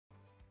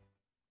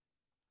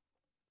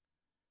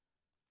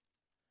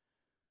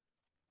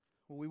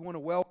We want to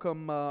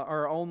welcome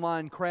our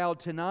online crowd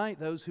tonight,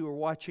 those who are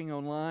watching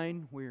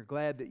online. We're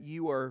glad that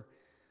you are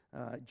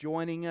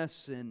joining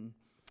us. And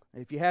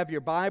if you have your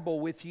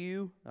Bible with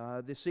you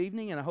this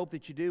evening, and I hope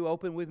that you do,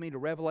 open with me to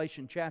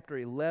Revelation chapter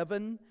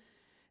 11.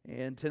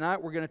 And tonight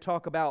we're going to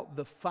talk about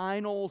the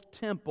final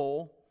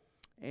temple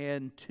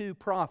and two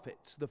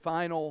prophets, the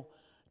final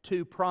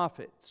two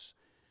prophets.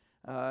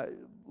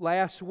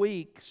 Last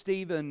week,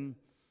 Stephen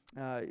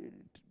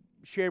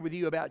shared with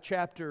you about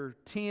chapter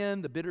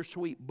 10, the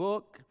bittersweet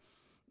book.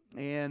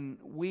 And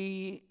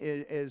we,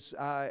 as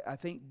I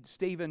think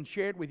Stephen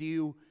shared with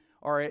you,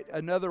 are at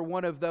another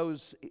one of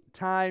those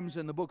times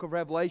in the book of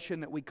Revelation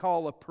that we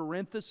call a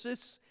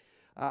parenthesis.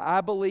 I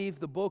believe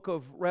the book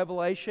of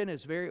Revelation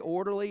is very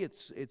orderly.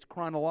 It's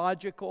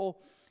chronological.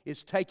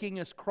 It's taking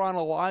us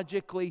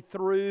chronologically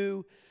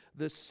through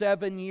the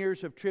 7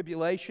 years of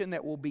tribulation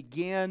that will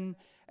begin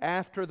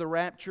after the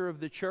rapture of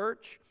the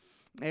church.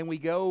 And we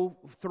go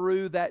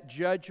through that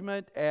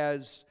judgment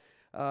as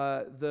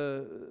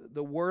the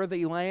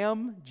worthy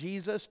Lamb,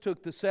 Jesus,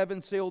 took the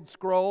seven-sealed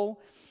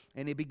scroll,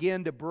 and He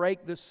began to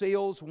break the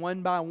seals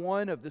one by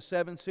one of the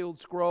seven-sealed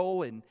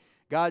scroll, and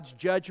God's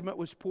judgment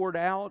was poured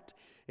out.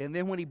 And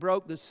then when He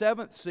broke the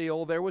seventh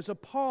seal, there was a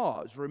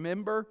pause,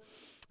 remember?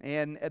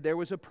 And there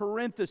was a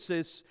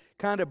parenthesis,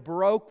 kind of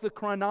broke the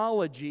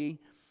chronology,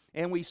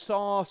 and we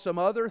saw some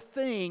other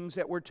things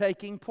that were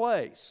taking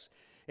place.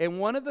 And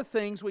one of the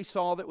things we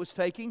saw that was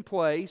taking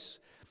place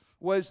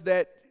was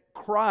that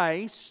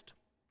Christ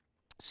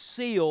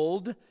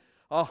sealed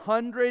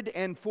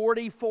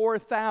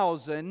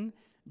 144,000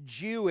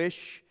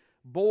 Jewish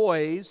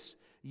boys,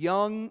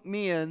 young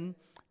men,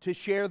 to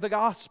share the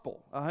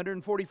gospel.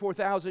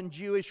 144,000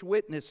 Jewish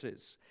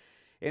witnesses.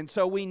 And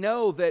so we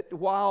know that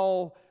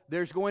while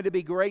there's going to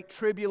be great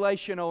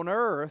tribulation on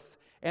earth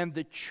and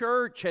the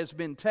church has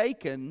been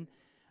taken,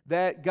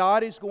 that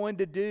God is going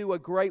to do a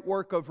great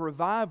work of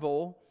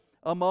revival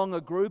among a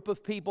group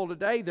of people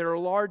today that are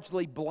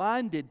largely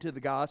blinded to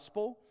the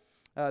gospel.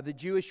 The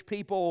Jewish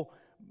people,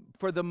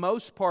 for the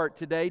most part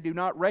today, do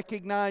not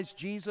recognize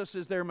Jesus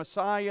as their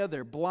Messiah.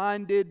 They're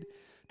blinded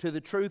to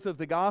the truth of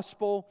the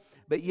gospel,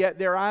 but yet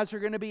their eyes are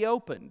going to be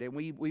opened. And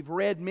we've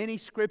read many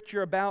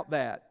scripture about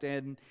that.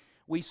 And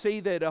we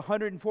see that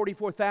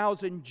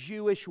 144,000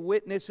 Jewish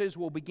witnesses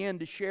will begin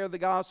to share the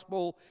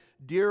gospel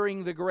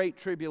during the Great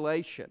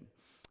Tribulation.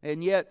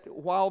 And yet,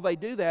 while they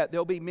do that,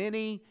 there'll be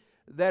many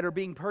that are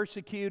being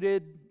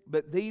persecuted,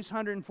 but these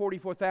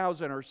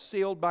 144,000 are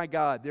sealed by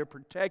God. They're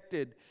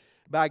protected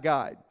by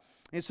God.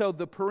 And so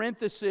the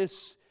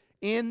parenthesis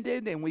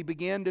ended, and we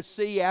began to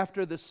see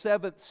after the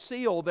seventh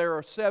seal, there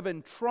are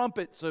 7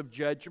 trumpets of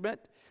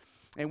judgment.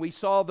 And we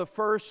saw the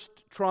first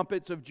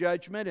trumpets of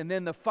judgment, and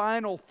then the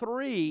final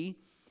 3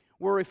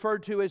 were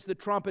referred to as the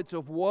trumpets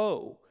of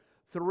woe.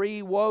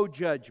 3 woe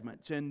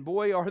judgments, and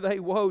boy, are they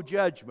woe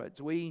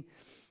judgments. We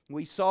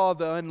saw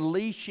the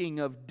unleashing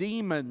of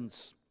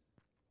demons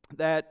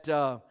that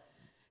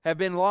have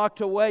been locked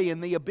away in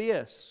the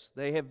abyss.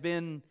 They have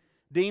been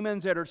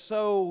demons that are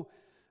so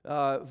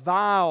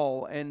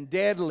vile and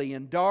deadly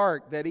and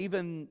dark that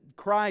even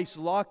Christ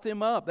locked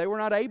them up. They were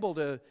not able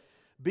to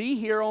be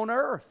here on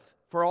earth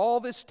for all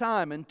this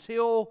time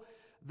until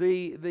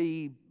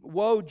the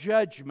woe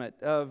judgment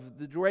of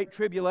the Great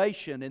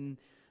Tribulation.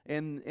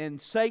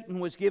 And Satan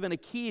was given a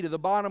key to the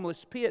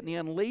bottomless pit, and he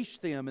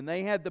unleashed them. And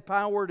they had the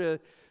power to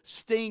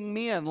sting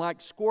men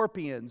like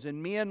scorpions,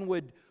 and men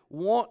would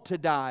want to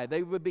die.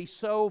 They would be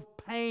so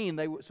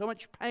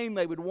much pain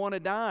they would want to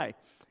die,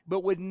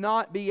 but would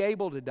not be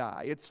able to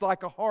die. It's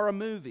like a horror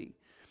movie.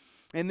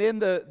 And then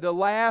the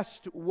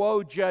last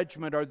woe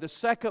judgment, or the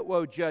second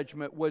woe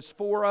judgment, was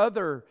 4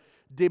 other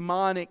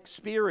demonic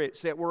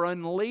spirits that were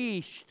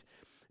unleashed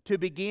to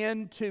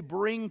begin to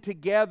bring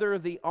together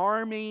the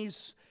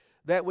armies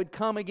that would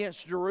come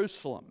against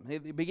Jerusalem,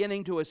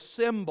 beginning to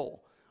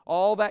assemble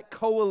all that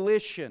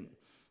coalition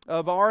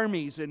of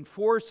armies and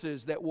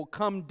forces that will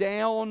come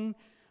down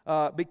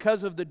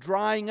because of the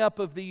drying up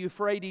of the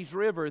Euphrates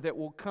River, that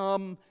will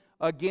come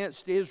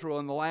against Israel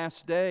in the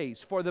last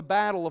days for the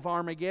battle of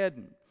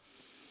Armageddon.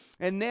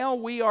 And now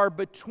we are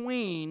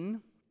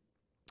between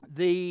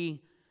the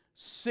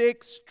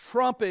 6th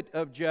trumpet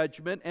of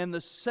judgment and the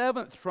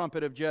 7th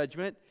trumpet of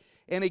judgment.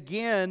 And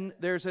again,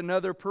 there's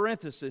another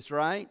parenthesis,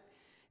 right?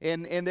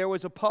 And there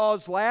was a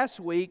pause last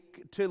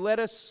week to let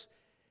us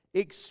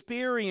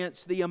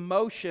experience the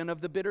emotion of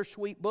the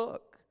bittersweet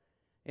book.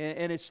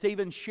 And as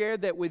Stephen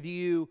shared that with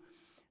you,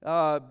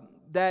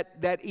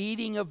 that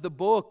eating of the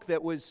book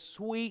that was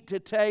sweet to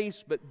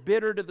taste but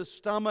bitter to the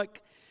stomach.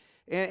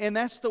 And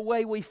that's the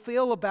way we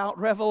feel about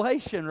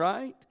Revelation,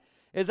 right?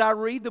 As I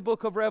read the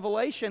book of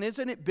Revelation,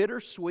 isn't it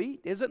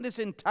bittersweet? Isn't this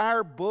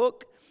entire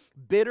book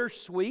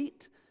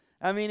bittersweet?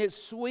 I mean,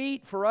 it's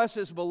sweet for us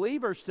as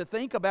believers to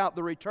think about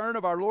the return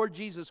of our Lord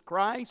Jesus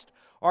Christ,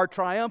 our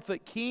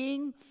triumphant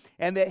King,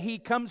 and that He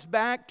comes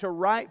back to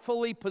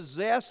rightfully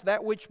possess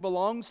that which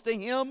belongs to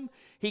Him.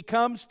 He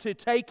comes to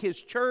take His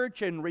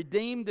church and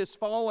redeem this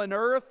fallen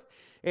earth.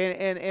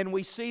 and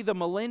we see the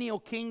millennial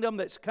kingdom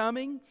that's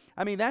coming.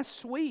 I mean, that's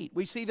sweet.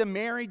 We see the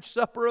marriage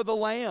supper of the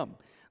Lamb,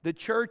 the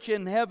church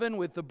in heaven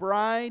with the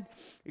bride,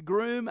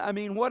 groom. I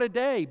mean, what a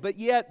day. But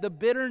yet the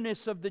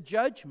bitterness of the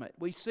judgment.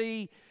 We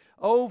see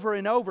over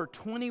and over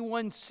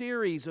 21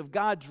 series of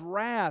God's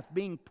wrath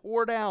being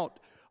poured out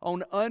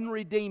on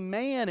unredeemed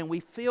man, and we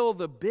feel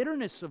the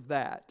bitterness of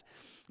that.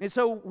 And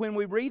so when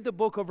we read the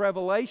book of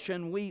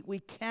Revelation,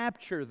 we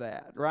capture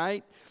that,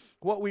 right?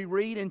 What we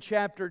read in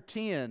chapter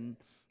 10,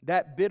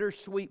 that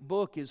bittersweet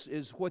book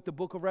is what the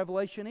book of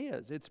Revelation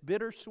is. It's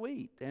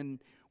bittersweet, and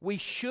we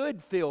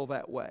should feel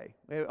that way.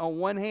 On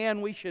one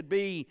hand, we should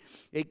be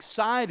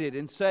excited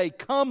and say,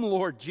 "Come,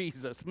 Lord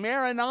Jesus,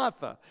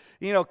 Maranatha,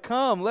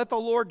 come, let the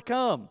Lord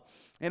come."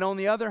 And on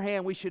the other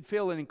hand, we should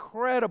feel an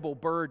incredible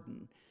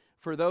burden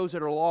for those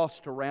that are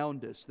lost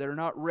around us, that are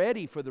not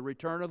ready for the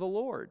return of the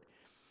Lord.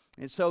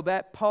 And so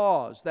that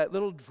pause, that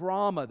little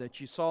drama that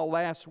you saw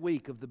last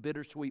week of the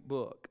bittersweet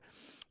book.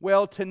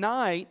 Well,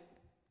 tonight,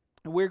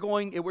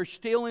 we're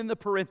still in the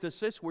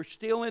parenthesis, we're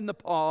still in the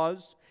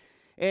pause,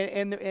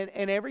 and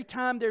every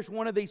time there's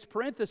one of these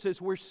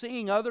parentheses, we're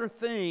seeing other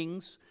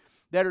things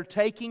that are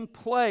taking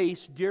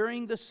place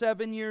during the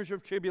 7 years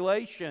of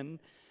tribulation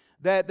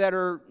that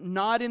are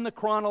not in the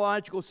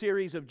chronological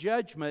series of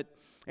judgment.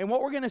 And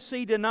what we're going to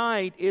see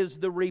tonight is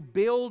the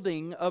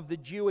rebuilding of the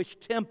Jewish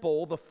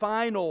temple, the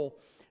final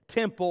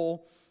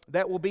temple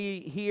that will be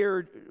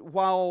here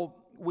while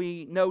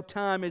we know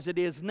time as it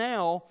is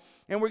now.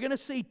 And we're going to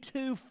see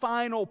two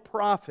final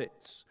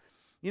prophets.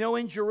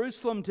 In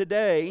Jerusalem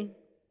today,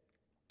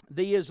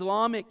 the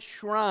Islamic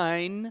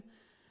shrine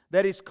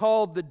that is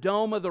called the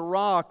Dome of the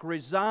Rock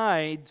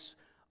resides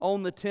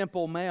on the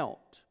Temple Mount.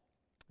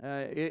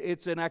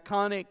 It's an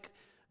iconic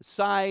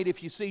site.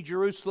 If you see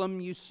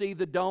Jerusalem, you see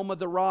the Dome of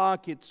the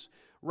Rock. It's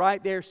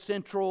right there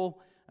central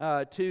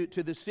to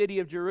the city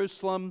of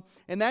Jerusalem.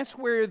 And that's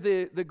where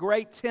the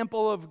great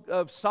temple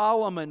of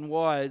Solomon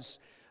was.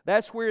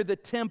 That's where the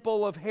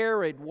temple of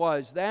Herod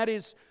was. That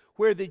is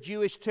where the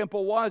Jewish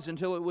temple was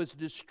until it was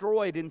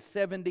destroyed in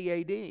 70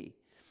 A.D.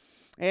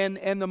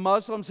 And the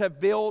Muslims have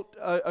built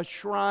a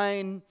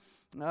shrine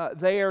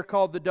there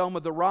called the Dome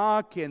of the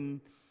Rock. And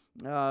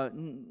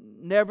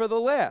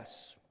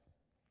nevertheless,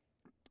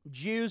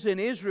 Jews in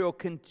Israel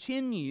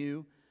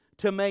continue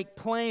to make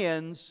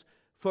plans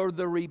for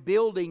the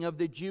rebuilding of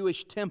the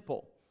Jewish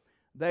temple.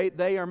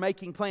 They are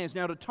making plans.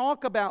 Now, to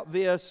talk about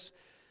this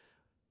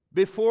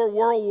before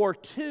World War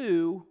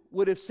II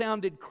would have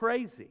sounded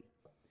crazy,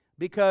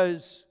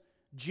 because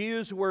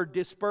Jews were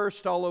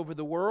dispersed all over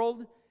the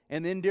world,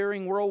 and then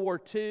during World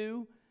War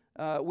II,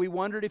 we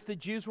wondered if the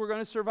Jews were going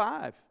to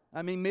survive.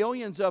 I mean,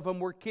 millions of them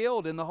were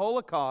killed in the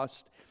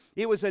Holocaust.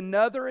 It was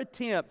another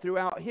attempt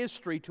throughout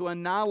history to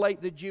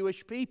annihilate the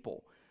Jewish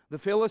people. The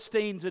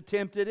Philistines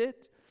attempted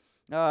it.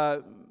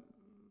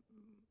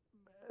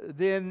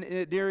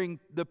 Then during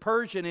the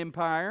Persian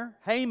Empire,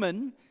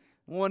 Haman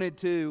wanted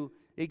to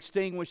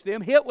extinguish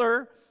them.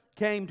 Hitler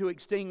came to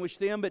extinguish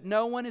them, but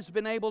no one has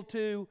been able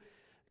to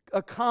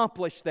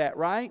accomplish that,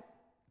 right?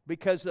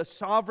 Because the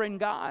sovereign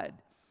God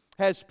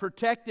has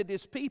protected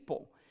His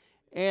people.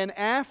 And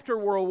after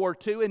World War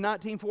II, in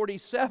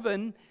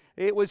 1947,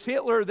 it was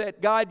Hitler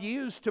that God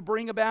used to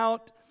bring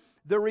about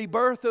the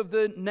rebirth of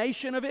the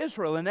nation of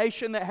Israel, a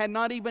nation that had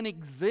not even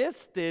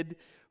existed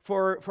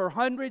for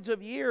hundreds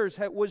of years,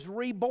 was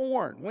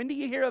reborn. When do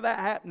you hear of that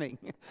happening?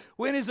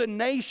 When is a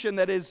nation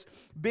that has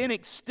been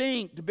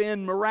extinct,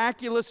 been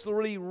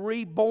miraculously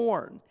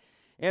reborn?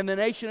 And the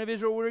nation of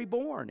Israel was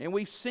reborn. And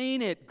we've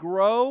seen it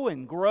grow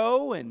and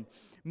grow, and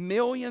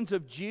millions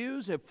of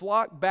Jews have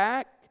flocked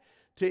back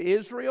to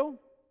Israel,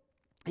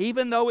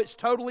 even though it's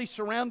totally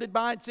surrounded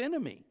by its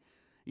enemy.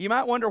 You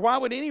might wonder, why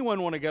would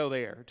anyone want to go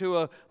there, to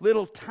a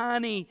little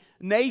tiny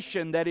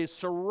nation that is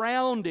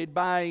surrounded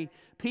by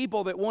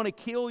people that want to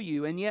kill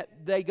you, and yet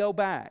they go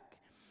back.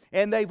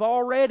 And they've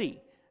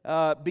already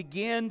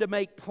begun to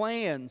make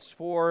plans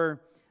for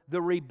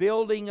the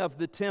rebuilding of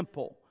the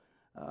temple.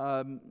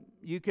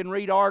 You can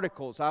read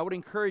articles. I would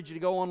encourage you to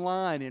go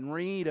online and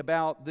read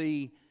about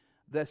the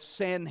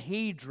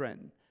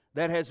Sanhedrin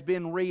that has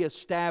been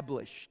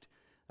reestablished.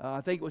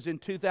 I think it was in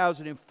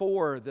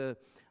 2004, the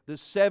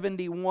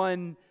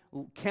 71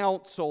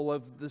 council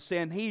of the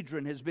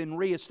Sanhedrin has been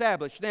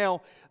reestablished.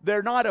 Now,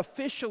 they're not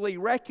officially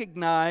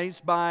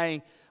recognized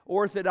by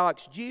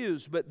Orthodox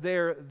Jews, but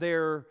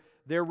they're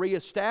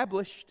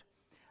reestablished.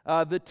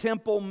 The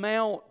Temple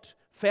Mount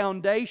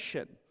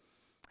Foundation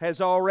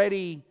has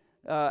already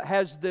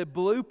has the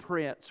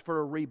blueprints for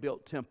a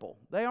rebuilt temple.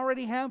 They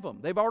already have them.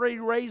 They've already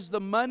raised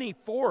the money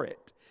for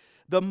it.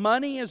 The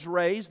money is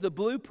raised. The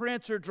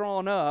blueprints are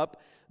drawn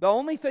up. The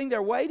only thing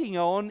they're waiting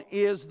on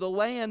is the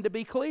land to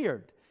be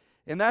cleared.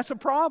 And that's a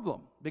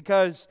problem,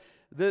 because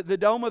the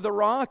Dome of the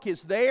Rock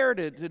is there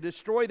to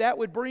destroy. That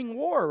would bring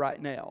war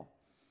right now.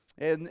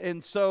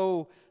 And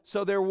so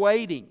they're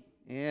waiting.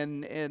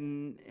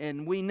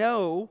 And we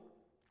know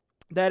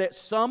that at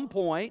some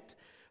point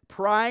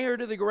prior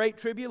to the Great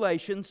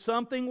Tribulation,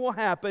 something will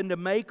happen to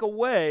make a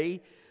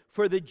way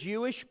for the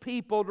Jewish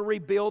people to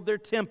rebuild their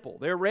temple.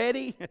 They're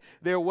ready.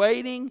 They're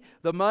waiting.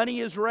 The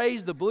money is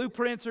raised. The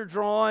blueprints are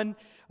drawn.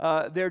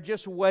 They're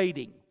just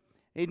waiting.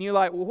 And you're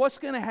like, well, what's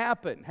going to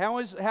happen? How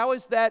is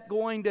that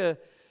going to,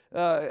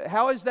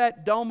 how is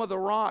that Dome of the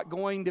Rock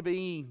going to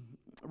be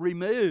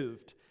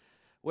removed?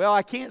 Well,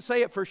 I can't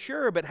say it for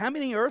sure, but how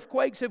many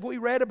earthquakes have we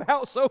read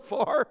about so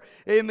far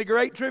in the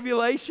Great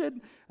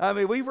Tribulation? I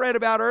mean, we've read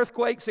about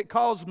earthquakes that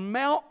caused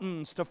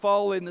mountains to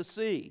fall in the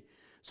sea.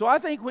 So I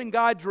think when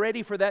God's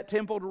ready for that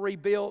temple to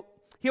rebuild,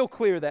 He'll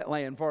clear that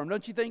land for them.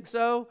 Don't you think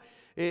so?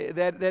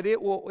 That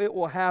it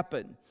will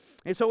happen.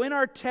 And so in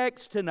our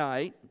text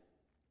tonight,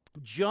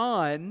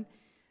 John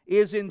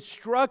is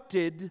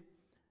instructed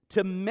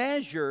to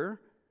measure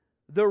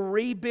the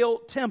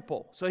rebuilt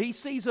temple. So he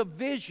sees a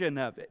vision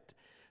of it.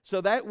 So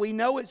that we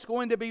know it's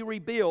going to be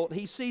rebuilt.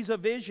 He sees a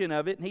vision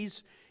of it, and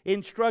he's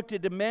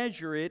instructed to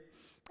measure it.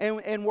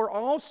 And we're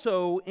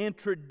also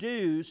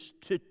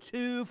introduced to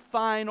two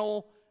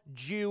final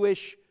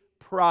Jewish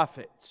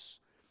prophets.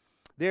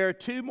 There are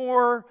two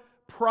more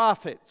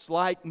prophets,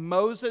 like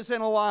Moses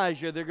and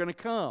Elijah. They're going to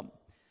come.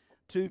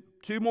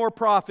 Two more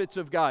prophets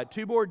of God,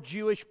 two more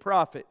Jewish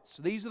prophets.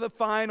 These are the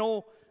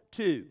final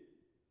two.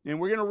 And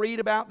we're going to read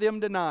about them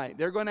tonight.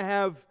 They're going to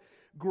have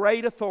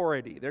great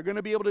authority. They're going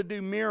to be able to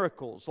do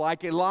miracles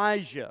like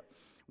Elijah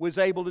was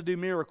able to do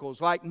miracles,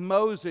 like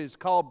Moses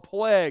called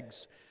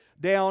plagues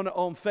down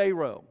on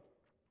Pharaoh.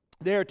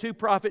 There are two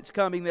prophets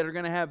coming that are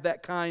going to have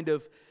that kind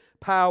of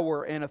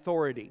power and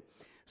authority.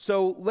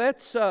 So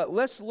let's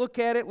look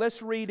at it,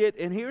 let's read it,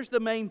 and here's the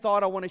main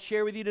thought I want to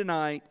share with you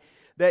tonight,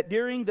 that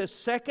during the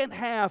second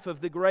half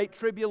of the Great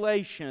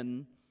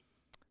Tribulation,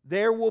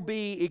 there will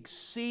be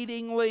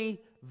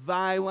exceedingly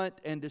violent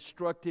and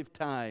destructive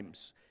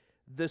times.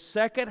 The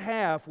second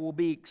half will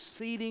be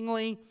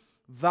exceedingly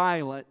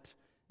violent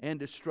and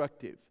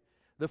destructive.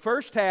 The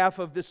first half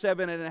of the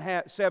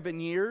 7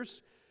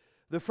 years,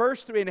 the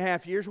first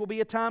 3.5 years will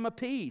be a time of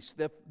peace.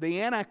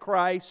 The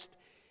Antichrist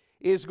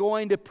is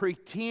going to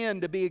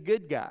pretend to be a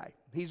good guy.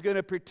 He's going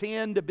to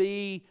pretend to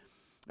be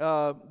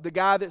the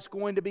guy that's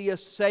going to be a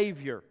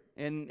savior.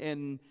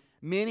 And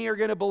many are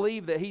going to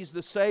believe that he's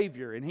the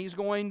savior. And he's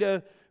going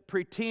to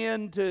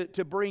pretend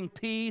to bring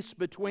peace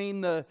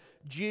between the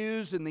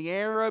Jews and the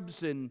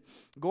Arabs, and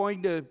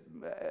going to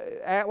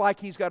act like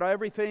he's got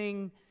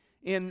everything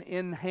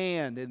in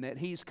hand and that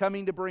he's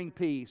coming to bring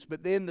peace.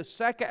 But then the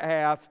second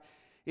half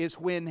is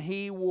when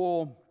he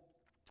will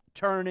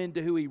turn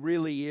into who he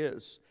really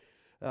is,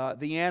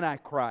 the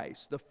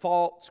Antichrist, the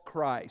false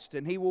Christ.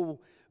 And he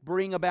will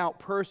bring about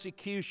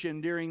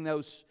persecution during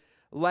those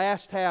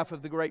last half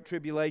of the Great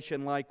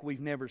Tribulation like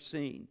we've never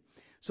seen.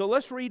 So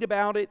let's read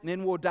about it, and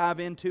then we'll dive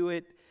into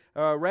it.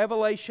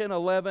 Revelation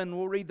 11,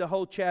 we'll read the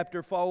whole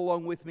chapter. Follow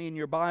along with me in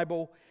your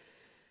Bible.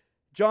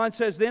 John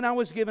says, "Then I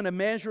was given a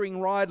measuring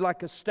rod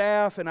like a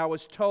staff, and I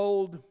was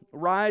told,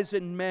 'Rise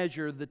and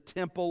measure the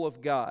temple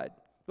of God.'"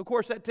 Of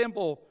course, that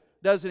temple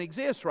doesn't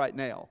exist right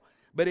now,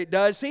 but it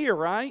does here,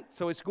 right?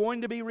 So it's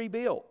going to be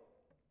rebuilt.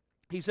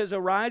 He says,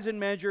 "Arise and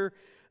measure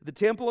the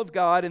temple of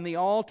God and the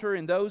altar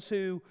and those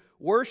who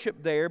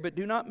worship there, but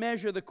do not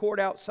measure the court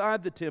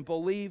outside the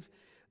temple. Leave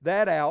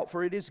that out,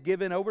 for it is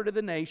given over to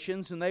the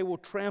nations, and they will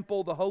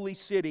trample the holy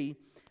city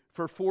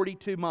for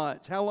 42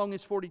 months. How long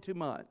is 42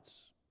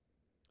 months?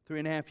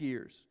 3.5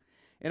 years.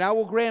 "And I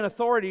will grant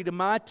authority to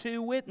my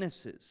two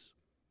witnesses."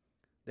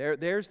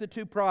 There's the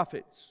two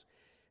prophets.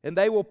 "And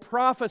they will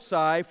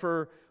prophesy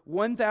for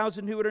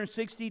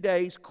 1,260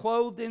 days,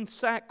 clothed in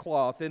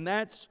sackcloth." And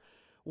that's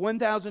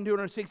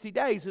 1,260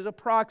 days is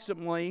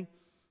approximately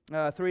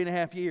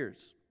 3.5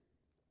 years.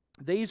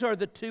 "These are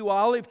the two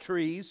olive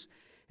trees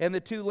and the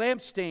two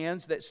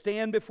lampstands that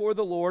stand before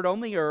the Lord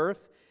on the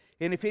earth.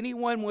 And if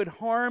anyone would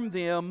harm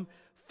them,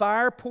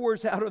 fire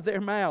pours out of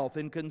their mouth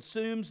and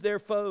consumes their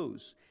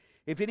foes.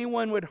 If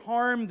anyone would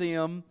harm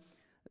them,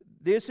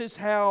 this is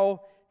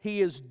how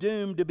he is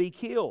doomed to be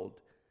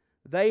killed.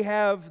 They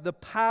have the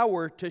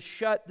power to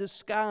shut the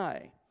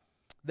sky,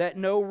 that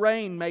no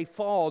rain may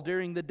fall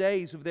during the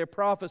days of their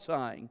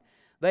prophesying.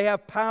 They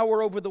have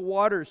power over the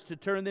waters to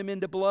turn them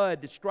into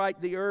blood, to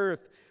strike the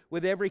earth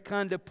with every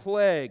kind of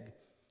plague,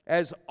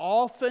 as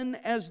often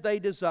as they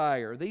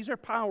desire." These are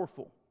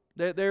powerful.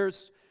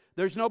 There's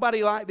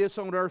nobody like this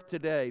on earth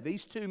today.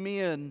 These two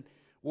men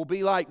will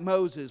be like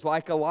Moses,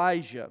 like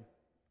Elijah.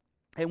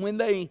 "And when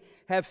they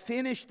have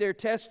finished their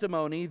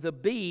testimony, the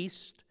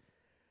beast,"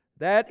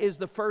 that is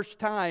the first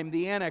time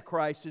the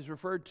Antichrist is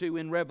referred to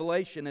in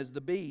Revelation as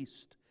the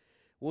beast.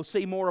 We'll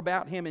see more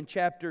about him in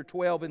chapter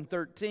 12 and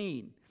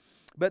 13.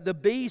 "But the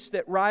beast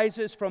that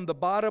rises from the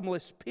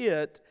bottomless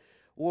pit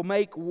will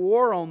make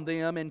war on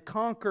them and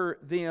conquer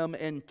them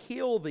and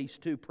kill these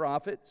two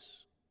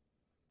prophets.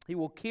 He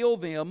will kill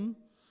them,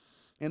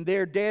 and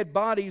their dead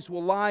bodies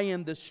will lie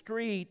in the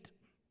street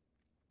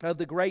of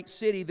the great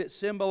city that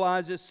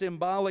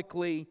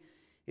symbolically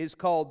is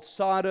called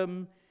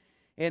Sodom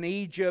and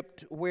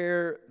Egypt,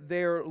 where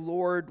their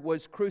Lord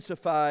was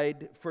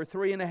crucified. For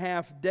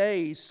 3.5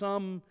 days,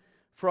 some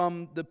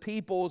from the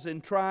peoples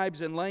and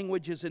tribes and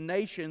languages and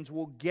nations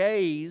will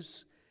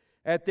gaze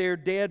at their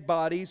dead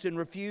bodies and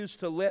refuse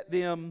to let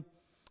them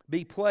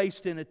be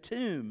placed in a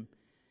tomb.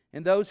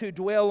 And those who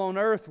dwell on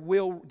earth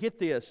will, get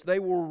this, they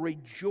will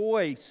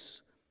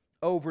rejoice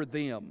over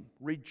them,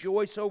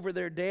 rejoice over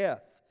their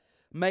death,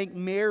 make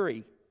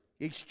merry,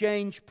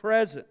 exchange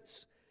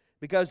presents,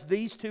 because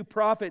these two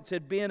prophets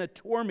had been a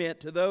torment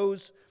to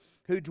those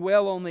who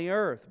dwell on the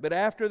earth. But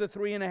after the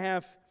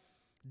 3.5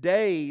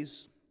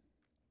 days,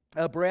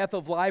 a breath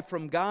of life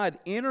from God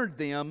entered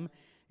them,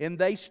 and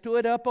they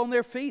stood up on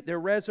their feet. They're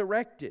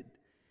resurrected.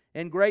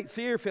 And great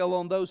fear fell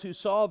on those who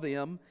saw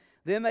them.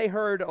 Then they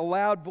heard a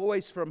loud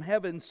voice from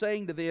heaven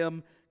saying to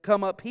them,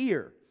 "Come up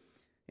here."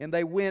 And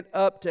they went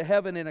up to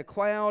heaven in a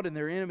cloud, and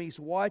their enemies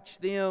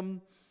watched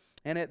them.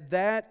 And at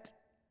that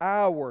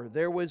hour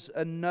there was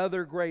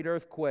another great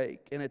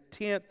earthquake, and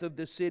 1/10 of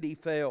the city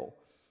fell.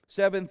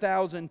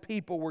 7,000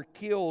 people were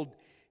killed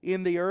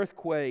in the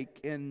earthquake,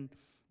 and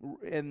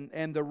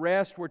the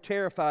rest were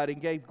terrified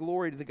and gave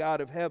glory to the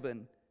God of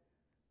heaven.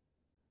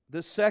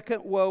 The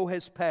second woe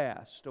has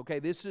passed. Okay,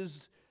 this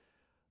is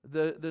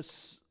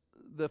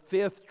the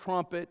fifth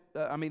trumpet,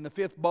 the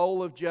fifth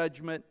bowl of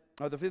judgment,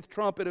 or the fifth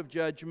trumpet of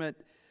judgment,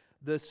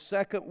 the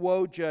second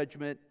woe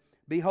judgment.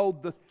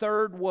 Behold, the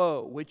third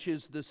woe, which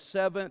is the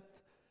seventh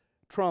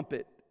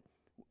trumpet,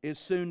 is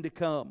soon to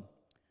come.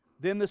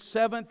 Then the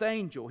seventh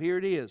angel, here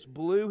it is,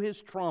 blew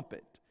his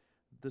trumpet.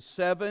 The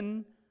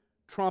 7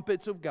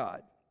 trumpets of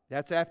God.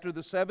 That's after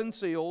the 7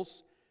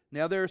 seals.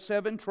 Now there are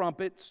 7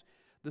 trumpets.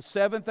 The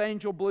 7th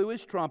angel blew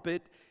his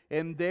trumpet,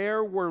 and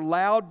there were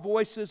loud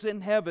voices in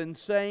heaven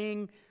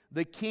saying,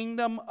 "The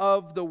kingdom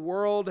of the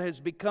world has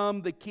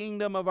become the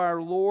kingdom of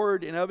our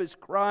Lord and of His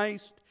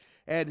Christ,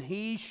 and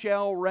He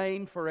shall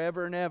reign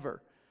forever and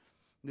ever."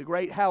 The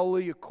great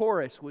Hallelujah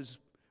chorus was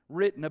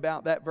written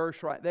about that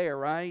verse right there,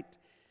 right?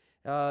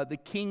 The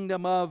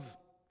kingdom of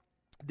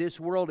this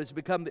world has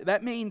become...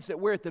 That means that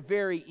we're at the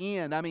very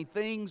end.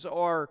 Things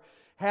are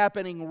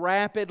happening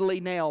rapidly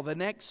now. The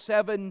next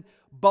 7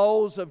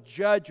 bowls of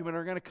judgment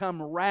are going to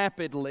come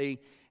rapidly,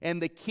 and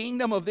the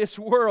kingdom of this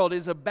world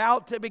is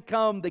about to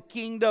become the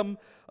kingdom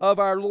of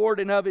our Lord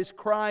and of His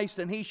Christ,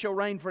 and He shall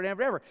reign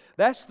forever and ever.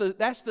 That's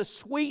the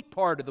sweet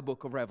part of the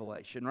book of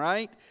Revelation,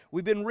 right?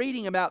 We've been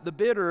reading about the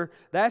bitter.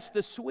 That's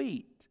the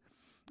sweet.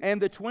 And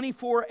the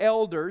 24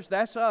 elders,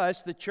 that's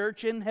us, the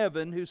church in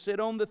heaven, who sit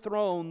on the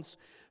thrones,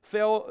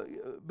 fell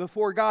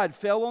before God,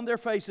 fell on their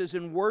faces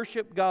and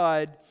worshiped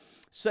God,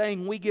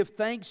 saying, "We give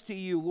thanks to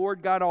you,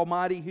 Lord God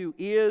Almighty, who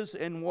is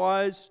and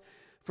was,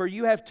 for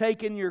you have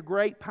taken your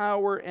great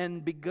power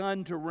and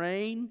begun to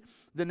reign.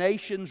 The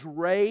nations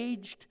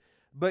raged,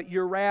 but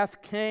your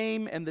wrath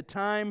came, and the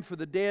time for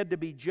the dead to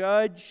be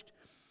judged,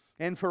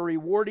 and for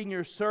rewarding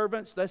your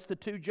servants." That's the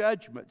 2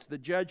 judgments. The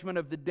judgment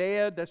of the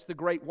dead, that's the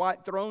great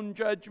white throne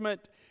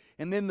judgment.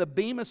 And then the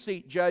Bema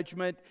Seat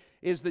judgment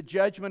is the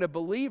judgment of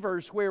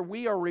believers, where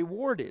we are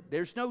rewarded.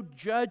 There's no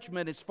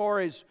judgment as far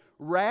as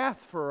wrath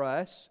for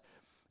us,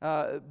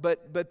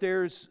 but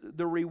there's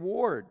the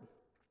reward.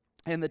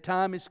 And the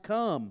time has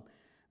come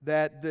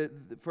that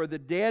for the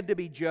dead to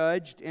be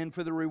judged, and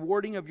for the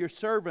rewarding of your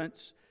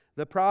servants,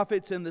 the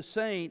prophets and the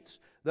saints,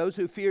 those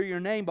who fear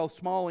your name, both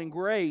small and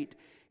great,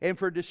 and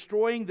for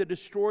destroying the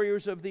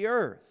destroyers of the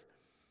earth.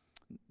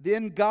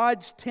 Then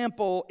God's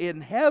temple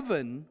in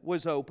heaven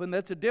was opened.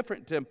 That's a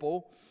different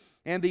temple.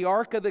 And the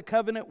Ark of the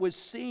Covenant was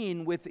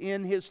seen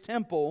within His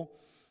temple.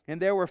 And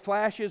there were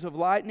flashes of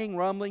lightning,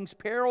 rumblings,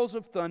 perils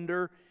of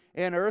thunder,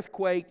 and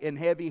earthquake, and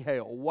heavy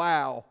hail.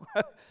 Wow.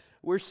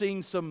 We're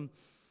seeing some...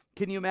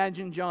 Can you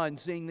imagine John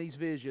seeing these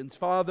visions?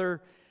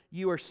 Father,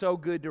 you are so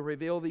good to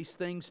reveal these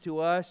things to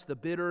us, the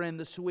bitter and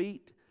the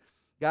sweet.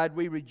 God,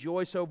 we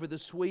rejoice over the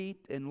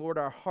sweet, and Lord,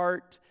 our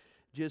heart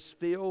just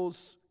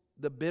feels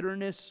the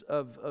bitterness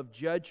of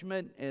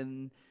judgment.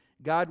 And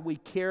God, we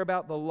care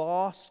about the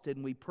lost,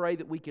 and we pray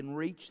that we can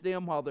reach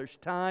them while there's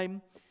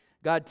time.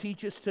 God,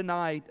 teach us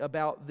tonight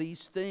about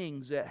these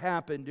things that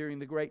happen during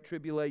the Great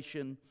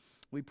Tribulation.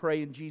 We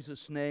pray in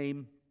Jesus'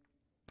 name,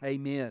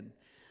 amen.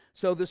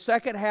 So the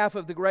second half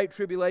of the Great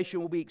Tribulation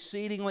will be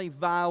exceedingly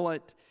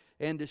violent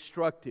and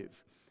destructive.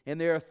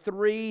 And there are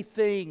 3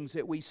 things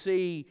that we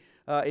see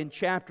in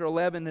chapter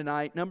 11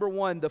 tonight. Number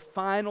 1, the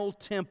final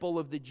temple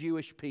of the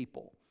Jewish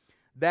people.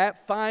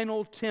 That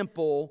final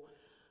temple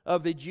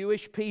of the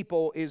Jewish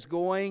people is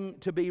going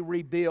to be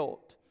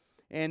rebuilt.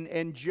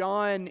 And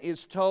John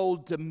is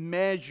told to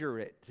measure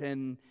it.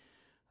 And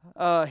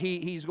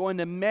he's going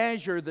to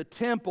measure the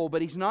temple,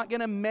 but he's not going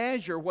to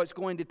measure what's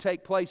going to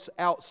take place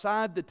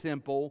outside the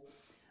temple,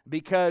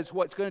 because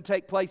what's going to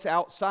take place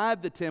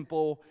outside the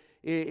temple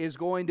is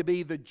going to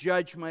be the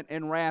judgment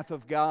and wrath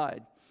of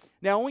God.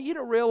 Now, I want you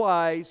to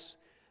realize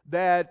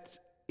that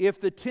if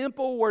the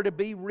temple were to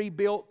be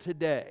rebuilt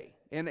today,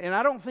 and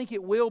I don't think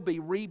it will be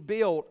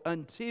rebuilt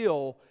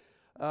until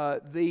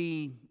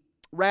the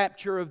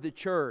rapture of the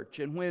church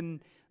and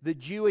when the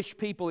Jewish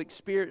people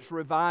experience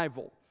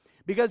revival.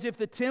 Because if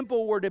the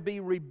temple were to be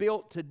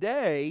rebuilt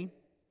today,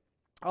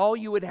 all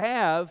you would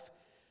have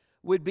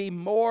would be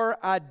more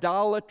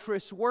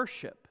idolatrous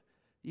worship.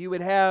 You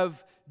would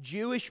have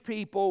Jewish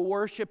people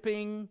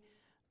worshiping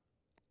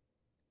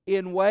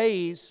in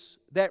ways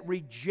that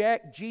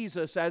reject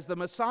Jesus as the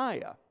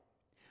Messiah.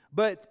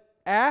 But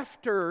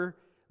after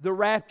the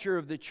rapture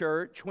of the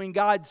church, when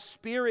God's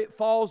Spirit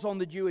falls on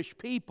the Jewish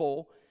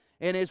people,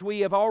 and as we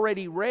have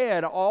already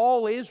read,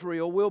 all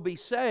Israel will be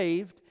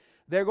saved,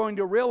 they're going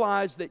to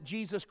realize that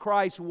Jesus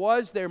Christ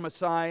was their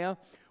Messiah.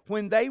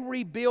 When they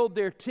rebuild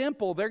their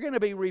temple, they're going to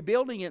be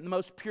rebuilding it in the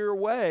most pure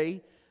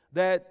way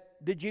that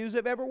the Jews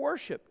have ever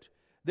worshiped.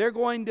 They're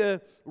going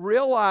to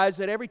realize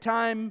that every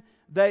time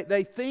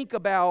they think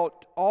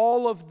about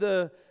all of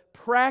the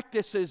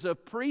practices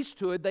of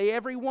priesthood,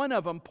 every one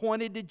of them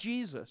pointed to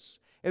Jesus.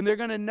 And they're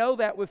going to know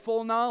that with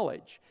full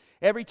knowledge.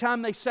 Every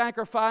time they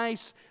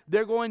sacrifice,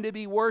 they're going to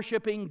be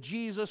worshiping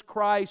Jesus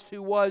Christ,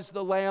 who was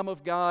the Lamb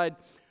of God,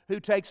 who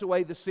takes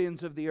away the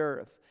sins of the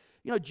earth.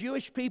 You know,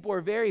 Jewish people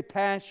are very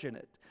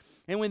passionate.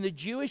 And when the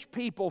Jewish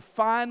people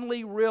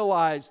finally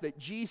realize that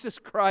Jesus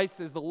Christ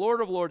is the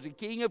Lord of Lords and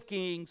King of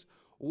Kings,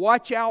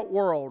 watch out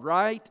world,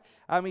 right?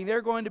 I mean,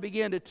 they're going to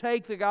begin to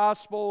take the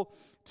gospel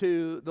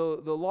to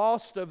the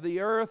lost of the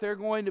earth. They're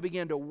going to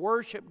begin to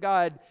worship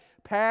God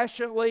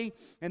passionately,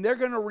 and they're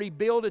going to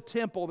rebuild a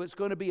temple that's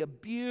going to be a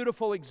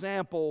beautiful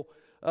example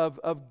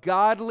of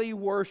godly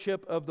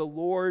worship of the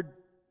Lord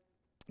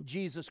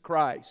Jesus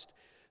Christ.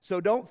 So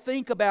don't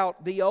think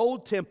about the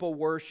old temple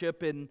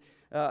worship and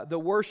the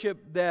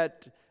worship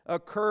that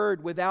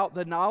occurred without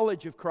the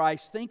knowledge of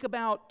Christ. Think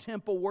about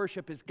temple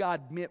worship as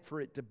God meant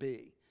for it to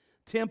be.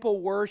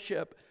 Temple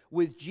worship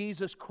with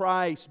Jesus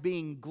Christ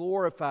being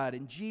glorified,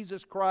 and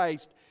Jesus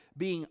Christ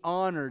being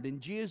honored,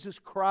 and Jesus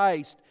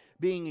Christ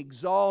being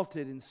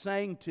exalted and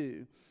sang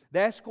to.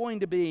 That's going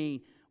to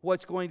be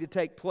what's going to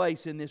take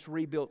place in this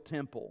rebuilt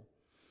temple.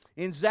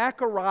 In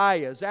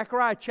Zechariah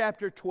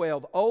chapter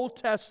 12, Old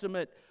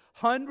Testament,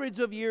 hundreds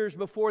of years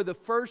before the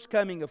first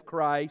coming of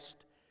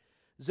Christ,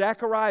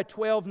 Zechariah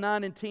 12,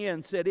 9 and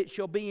 10 said, "It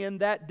shall be in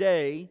that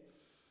day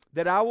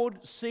that I will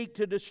seek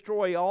to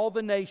destroy all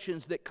the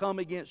nations that come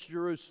against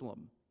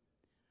Jerusalem."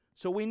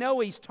 So we know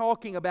he's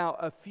talking about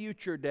a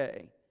future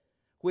day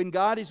when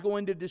God is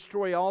going to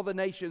destroy all the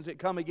nations that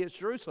come against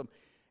Jerusalem.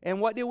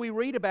 And what do we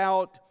read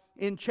about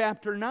in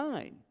chapter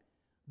 9?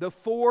 The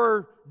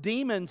 4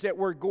 demons that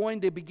were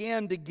going to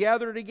begin to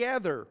gather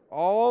together,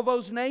 all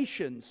those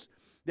nations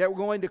that were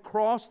going to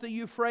cross the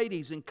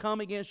Euphrates and come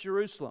against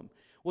Jerusalem.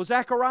 Well,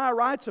 Zechariah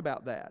writes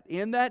about that.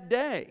 In that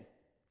day,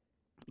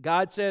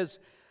 God says,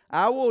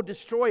 "I will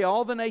destroy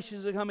all the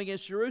nations that come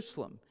against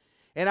Jerusalem,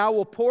 and I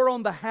will pour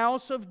on the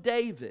house of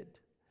David,"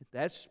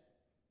 that's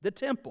the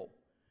temple,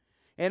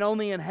 "and on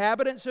the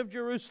inhabitants of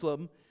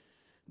Jerusalem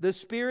the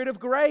spirit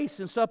of grace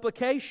and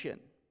supplication.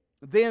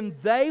 Then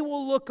they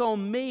will look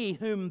on me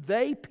whom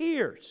they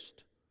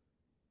pierced."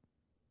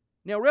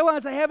 Now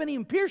realize they haven't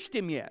even pierced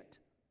Him yet.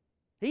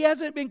 He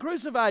hasn't been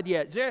crucified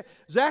yet.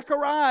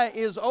 Zechariah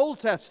is Old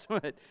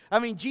Testament. I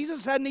mean,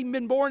 Jesus hadn't even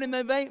been born in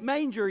the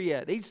manger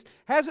yet. He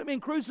hasn't been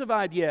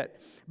crucified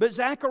yet. But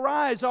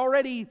Zechariah is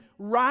already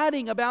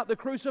writing about the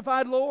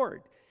crucified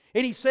Lord.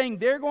 And he's saying,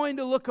 they're going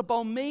to look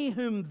upon me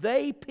whom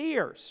they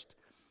pierced.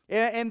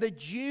 And the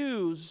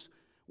Jews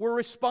were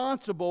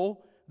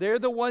responsible. They're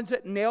the ones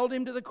that nailed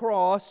Him to the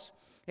cross.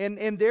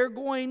 And they're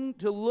going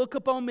to look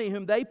upon me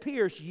whom they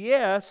pierced.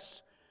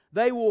 Yes,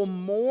 they will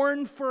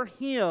mourn for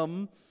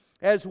Him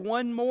as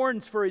one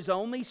mourns for his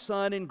only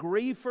son, and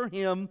grieve for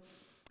him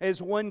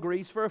as one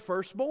grieves for a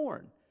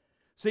firstborn.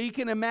 So you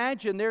can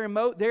imagine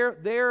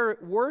their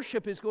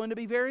worship is going to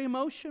be very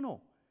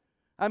emotional.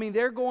 I mean,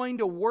 they're going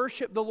to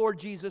worship the Lord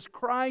Jesus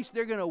Christ.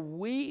 They're going to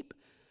weep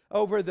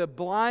over the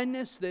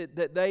blindness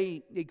that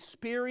they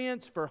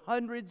experienced for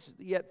hundreds,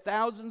 yet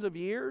thousands of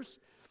years.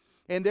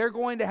 And they're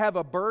going to have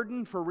a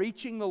burden for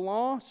reaching the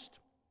lost.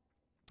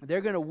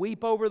 They're going to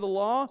weep over the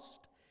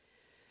lost.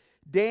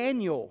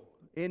 Daniel,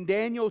 in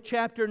Daniel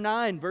chapter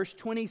 9, verse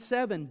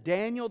 27,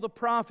 Daniel the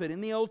prophet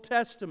in the Old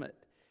Testament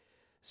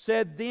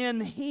said,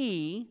 "Then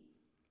he,"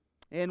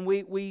 and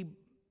we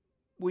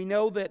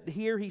know that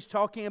here he's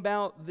talking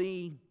about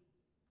the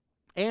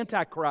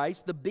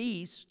Antichrist, the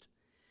beast,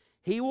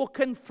 "he will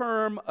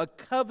confirm a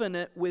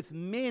covenant with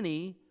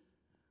many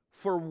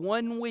for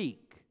 1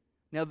 week."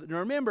 Now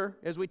remember,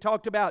 as we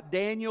talked about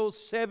Daniel's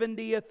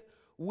 70th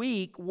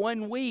week,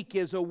 1 week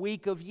is a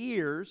week of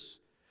years.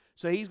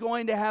 So he's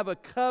going to have a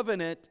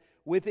covenant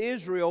with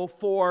Israel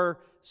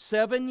for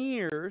 7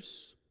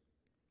 years.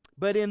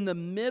 But in the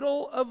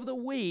middle of the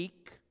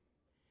week,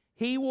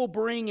 He will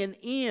bring an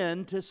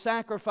end to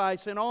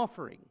sacrifice and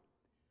offering.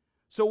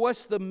 So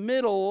what's the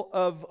middle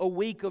of a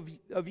week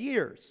of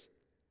years?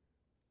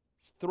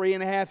 It's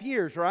 3.5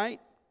 years, right?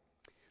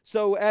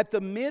 So at the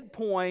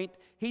midpoint,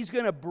 He's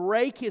going to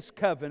break His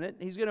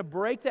covenant. He's going to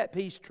break that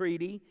peace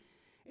treaty.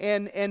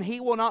 And He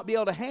will not be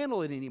able to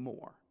handle it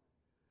anymore.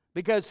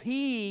 Because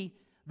the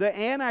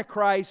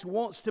Antichrist,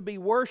 wants to be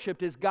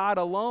worshipped as God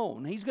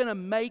alone. He's going to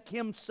make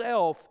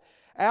himself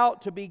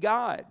out to be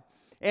God.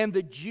 And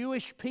the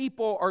Jewish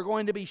people are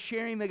going to be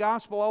sharing the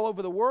gospel all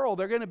over the world.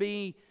 They're going to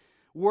be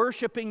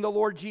worshiping the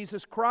Lord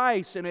Jesus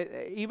Christ. And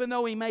even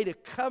though He made a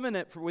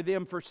covenant with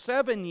them for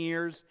 7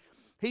 years,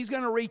 he's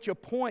going to reach a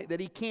point that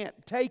he can't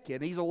take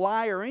it. He's a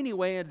liar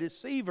anyway, a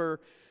deceiver.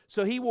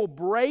 So He will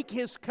break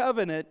His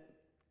covenant,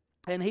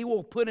 and He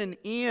will put an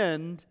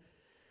end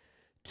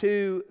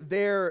to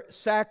their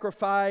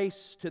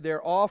sacrifice, to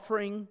their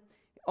offering.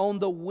 On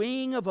the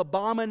wing of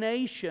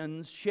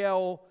abominations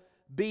shall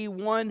be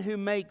one who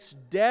makes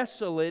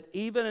desolate,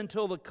 even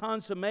until the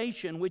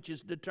consummation which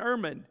is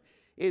determined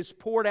is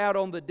poured out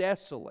on the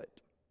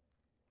desolate.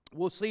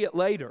 We'll see it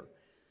later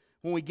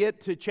when we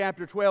get to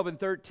chapter 12 and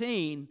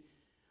 13.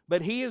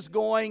 But He is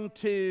going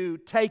to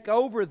take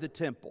over the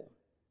temple.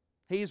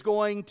 He's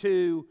going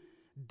to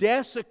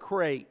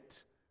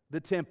desecrate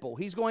the temple.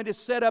 He's going to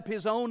set up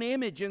His own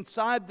image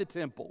inside the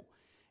temple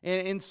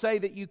and say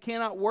that you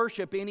cannot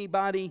worship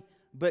anybody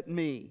but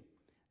me.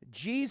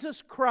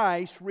 Jesus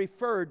Christ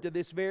referred to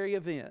this very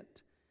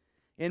event.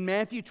 In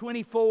Matthew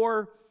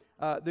 24,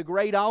 the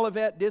great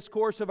Olivet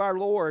Discourse of our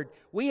Lord,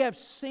 we have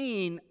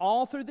seen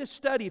all through this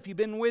study, if you've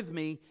been with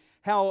me,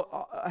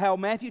 how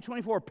Matthew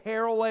 24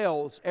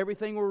 parallels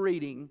everything we're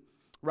reading,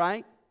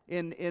 right,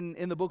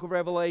 in the book of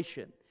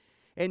Revelation.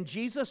 And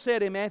Jesus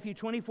said in Matthew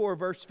 24,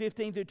 verse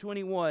 15 through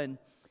 21,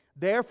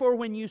 "Therefore,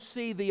 when you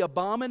see the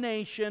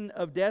abomination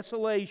of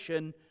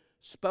desolation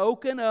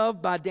spoken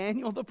of by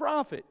Daniel the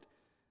prophet,"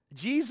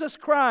 Jesus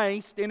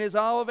Christ, in His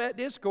Olivet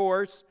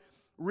Discourse,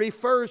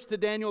 refers to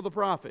Daniel the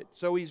prophet.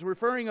 So He's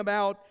referring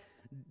about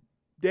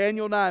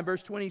Daniel 9,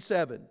 verse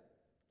 27.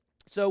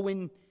 So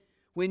when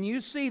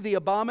you see the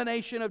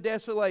abomination of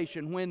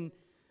desolation, when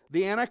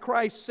the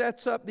Antichrist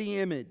sets up the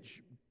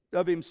image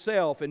of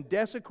himself and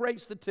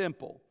desecrates the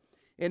temple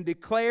and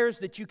declares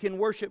that you can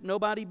worship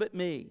nobody but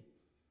me,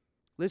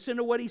 listen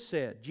to what He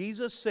said.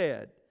 Jesus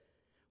said,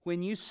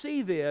 when you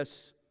see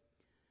this,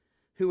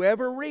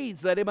 whoever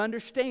reads, let him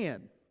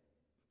understand.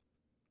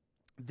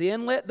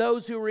 Then let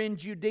those who are in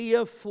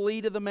Judea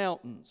flee to the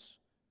mountains.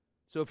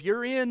 So if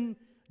you're in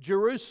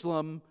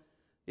Jerusalem,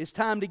 it's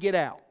time to get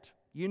out.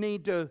 You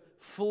need to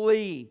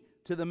flee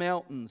to the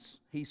mountains,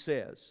 He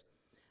says.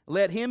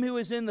 Let him who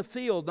is in the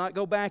field not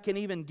go back and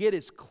even get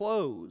his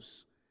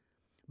clothes.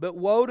 But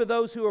woe to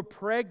those who are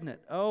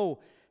pregnant. Oh,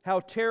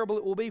 how terrible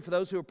it will be for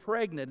those who are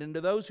pregnant and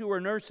to those who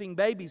are nursing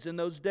babies in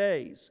those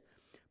days.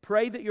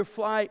 Pray that your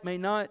flight may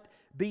not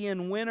be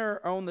in winter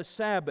or on the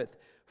Sabbath.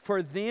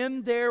 For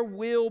then there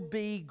will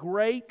be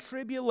great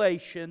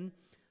tribulation,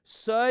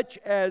 such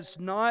as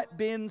not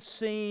been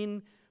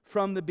seen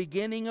from the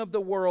beginning of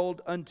the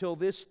world until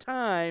this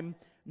time,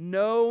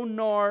 no,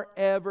 nor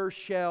ever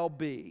shall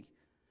be.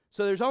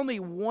 So there's only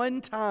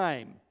one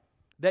time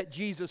that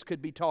Jesus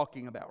could be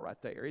talking about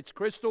right there. It's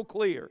crystal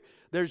clear.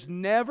 There's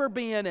never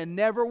been and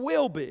never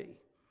will be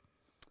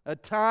a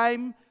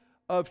time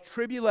of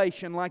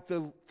tribulation like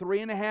the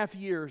 3.5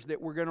 years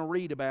that we're going to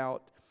read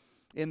about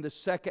in the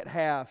second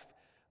half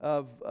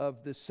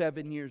of the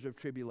 7 years of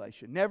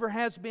tribulation. Never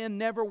has been,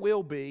 never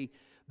will be.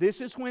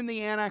 This is when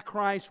the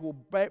Antichrist will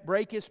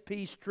break his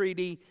peace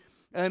treaty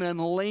and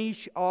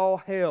unleash all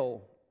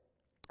hell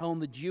on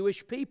the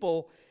Jewish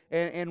people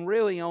and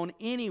really on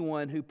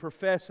anyone who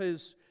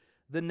professes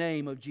the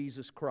name of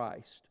Jesus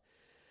Christ.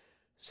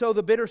 So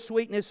the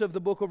bittersweetness of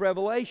the book of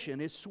Revelation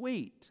is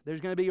sweet.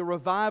 There's going to be a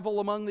revival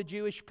among the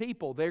Jewish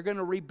people. They're going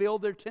to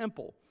rebuild their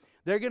temple.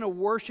 They're going to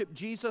worship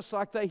Jesus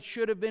like they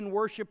should have been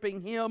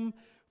worshiping Him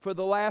for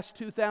the last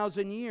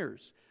 2,000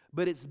 years.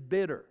 But it's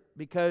bitter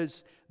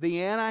because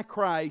the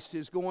Antichrist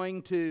is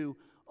going to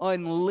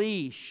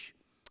unleash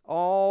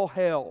all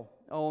hell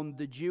on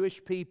the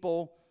Jewish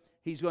people.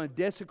 He's going to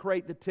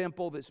desecrate the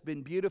temple that's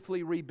been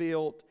beautifully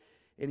rebuilt,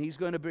 and he's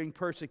going to bring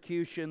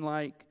persecution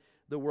like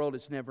the world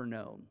has never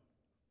known.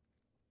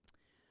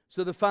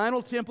 So the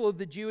final temple of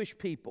the Jewish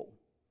people,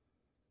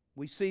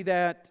 we see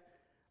that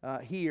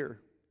here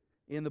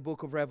in the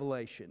book of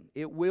Revelation.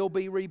 It will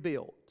be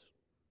rebuilt.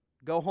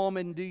 Go home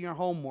and do your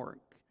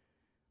homework.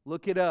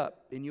 Look it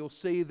up, and you'll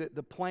see that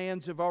the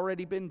plans have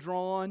already been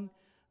drawn.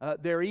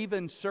 They're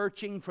even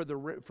searching for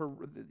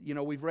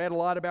we've read a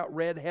lot about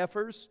red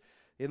heifers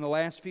in the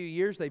last few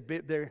years.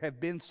 There have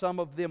been some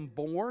of them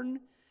born,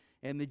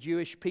 and the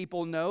Jewish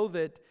people know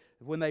that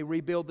when they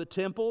rebuild the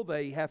temple,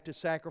 they have to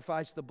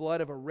sacrifice the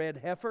blood of a red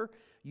heifer.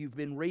 You've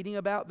been reading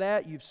about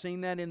that. You've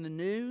seen that in the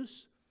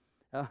news.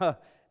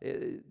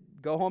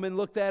 Go home and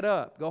look that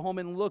up. Go home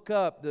and look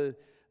up the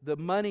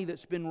money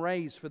that's been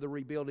raised for the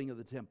rebuilding of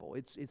the temple.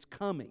 It's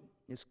coming.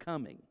 It's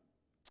coming.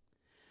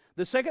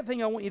 The second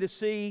thing I want you to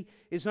see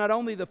is not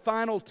only the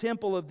final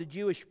temple of the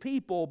Jewish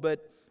people,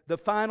 but the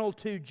final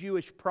 2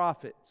 Jewish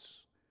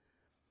prophets.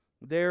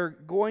 They're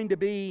going to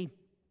be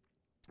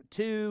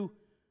 2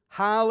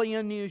 highly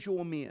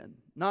unusual men,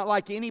 not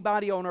like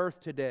anybody on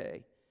earth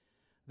today.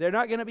 They're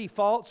not going to be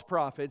false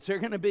prophets. They're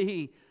going to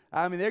be,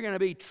 they're going to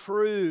be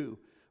true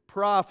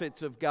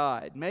prophets of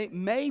God.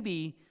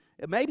 Maybe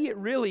it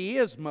really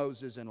is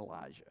Moses and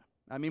Elijah.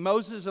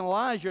 Moses and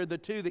Elijah are the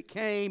 2 that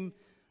came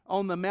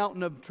on the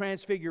mountain of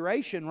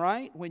transfiguration,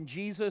 right? When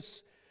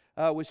Jesus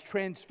was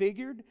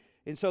transfigured.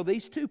 And so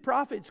these 2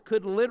 prophets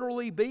could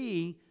literally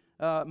be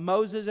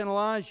Moses and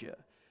Elijah.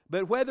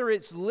 But whether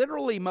it's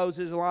literally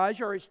Moses and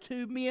Elijah or it's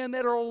two men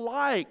that are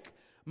like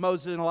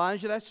Moses and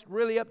Elijah, that's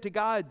really up to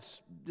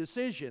God's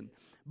decision.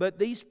 But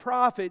these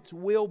prophets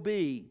will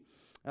be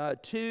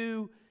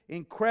two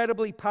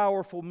incredibly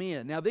powerful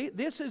men. Now,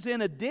 this is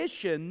in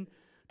addition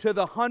to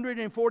the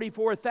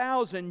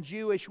 144,000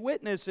 Jewish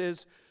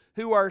witnesses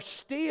who are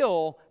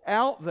still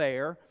out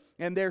there,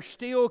 and they're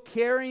still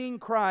carrying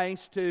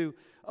Christ to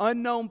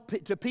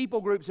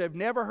people groups that have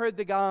never heard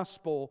the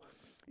gospel.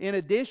 In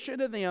addition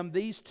to them,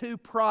 these two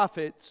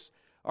prophets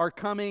are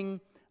coming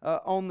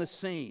on the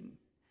scene.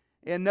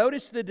 And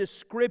notice the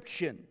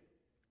description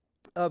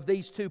of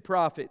these two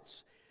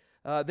prophets.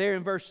 There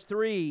in verse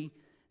 3,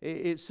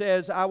 it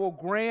says, I will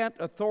grant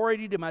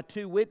authority to my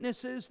two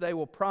witnesses. They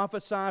will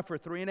prophesy for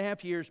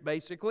 3.5 years,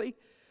 basically,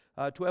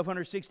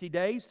 1,260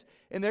 days.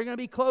 And they're going to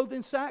be clothed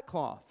in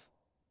sackcloth.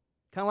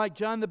 Kind of like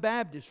John the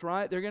Baptist,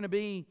 right? They're going to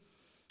be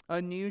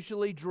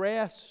unusually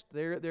dressed.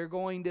 They're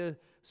going to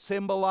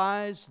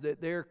symbolize that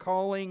they're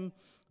calling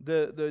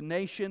the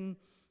nation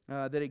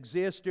that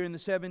exists during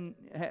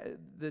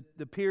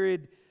the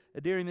period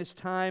during this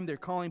time. They're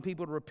calling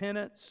people to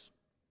repentance.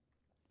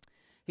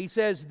 He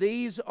says,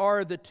 these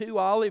are the two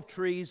olive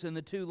trees and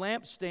the two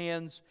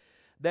lampstands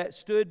that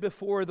stood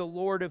before the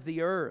Lord of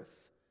the earth.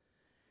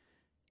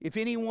 If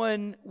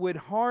anyone would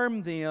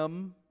harm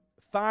them,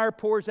 fire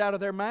pours out of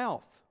their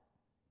mouth.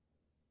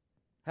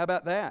 How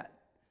about that?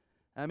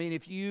 I mean,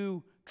 if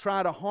you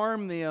try to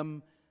harm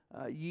them,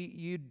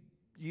 you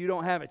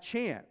don't have a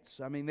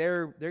chance. I mean,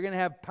 they're going to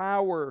have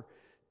power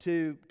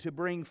to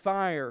bring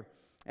fire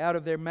out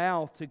of their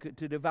mouth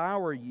to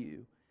devour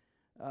you.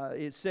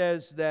 It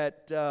says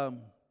that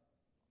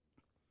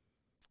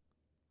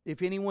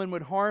if anyone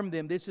would harm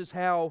them, this is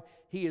how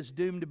he is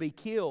doomed to be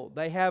killed.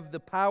 They have the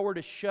power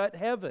to shut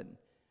heaven.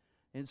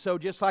 And so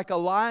just like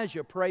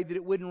Elijah prayed that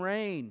it wouldn't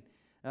rain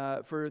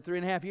for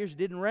 3.5 years, it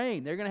didn't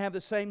rain. They're going to have the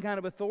same kind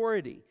of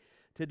authority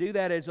to do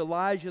that as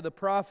Elijah the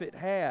prophet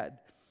had.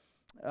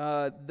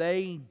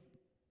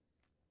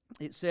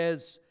 It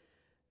says,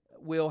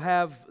 will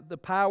have the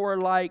power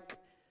like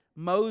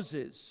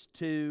Moses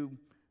to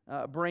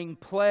bring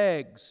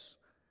plagues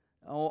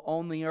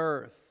on the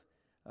earth,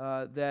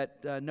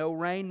 that no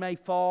rain may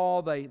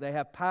fall. They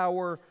have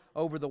power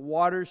over the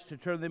waters to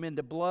turn them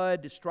into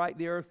blood, to strike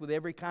the earth with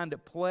every kind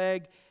of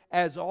plague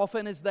as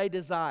often as they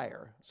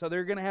desire. So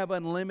they're going to have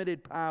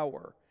unlimited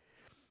power.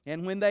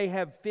 And when they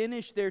have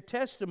finished their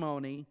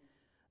testimony,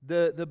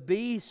 the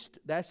beast,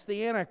 that's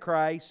the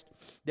Antichrist,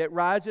 that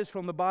rises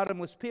from the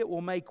bottomless pit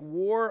will make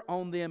war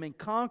on them and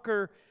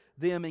conquer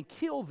them and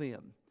kill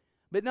them.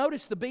 But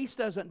notice the beast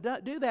doesn't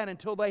do that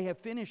until they have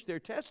finished their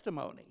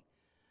testimony.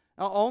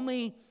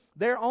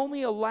 They're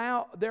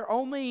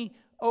only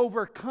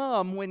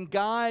overcome when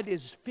God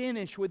is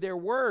finished with their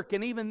work,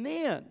 and even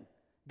then,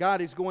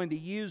 God is going to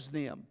use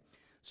them.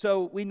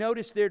 So we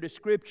notice their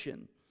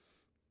description.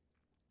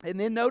 And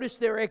then notice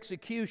their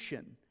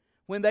execution.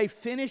 When they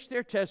finish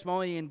their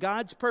testimony in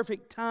God's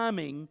perfect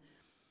timing,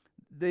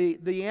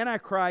 the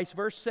Antichrist,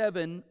 verse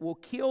 7, will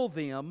kill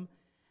them,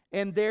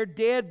 and their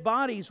dead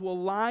bodies will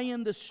lie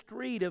in the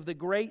street of the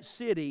great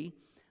city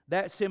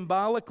that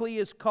symbolically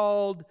is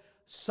called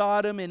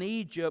Sodom and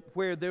Egypt,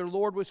 where their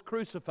Lord was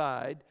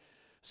crucified.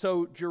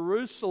 So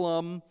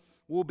Jerusalem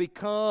will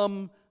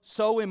become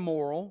so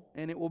immoral,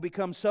 and it will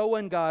become so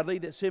ungodly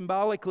that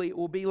symbolically it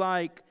will be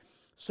like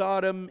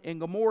Sodom and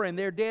Gomorrah, and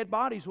their dead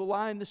bodies will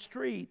lie in the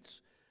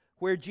streets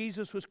where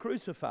Jesus was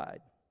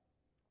crucified.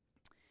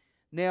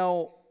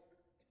 Now,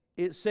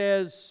 it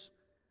says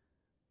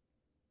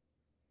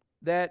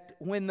that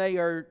when they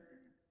are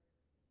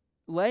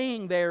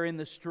laying there in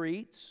the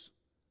streets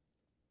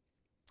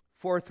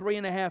for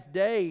 3.5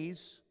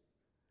 days,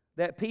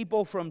 that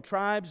people from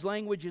tribes,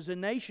 languages,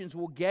 and nations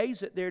will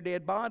gaze at their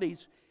dead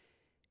bodies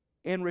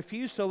and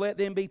refuse to let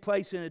them be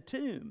placed in a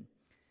tomb.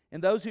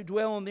 And those who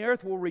dwell on the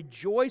earth will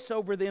rejoice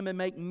over them and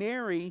make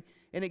merry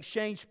and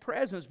exchange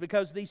presents,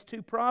 because these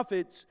two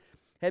prophets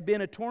have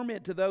been a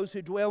torment to those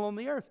who dwell on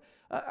the earth.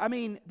 I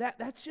mean,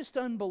 that's just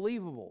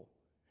unbelievable.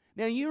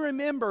 Now, you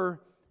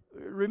remember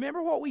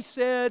what we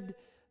said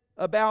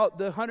about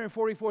the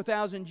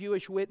 144,000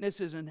 Jewish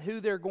witnesses and who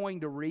they're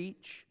going to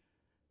reach?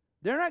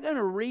 They're not going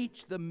to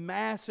reach the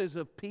masses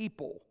of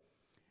people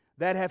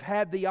that have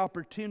had the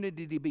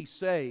opportunity to be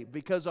saved,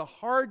 because a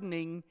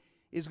hardening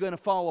is going to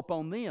fall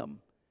upon them.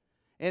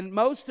 And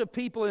most of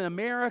people in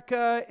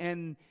America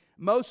and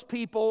most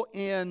people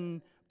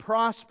in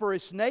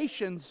prosperous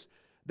nations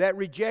that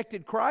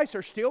rejected Christ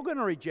are still going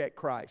to reject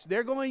Christ.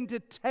 They're going to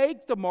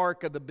take the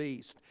mark of the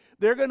beast.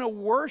 They're going to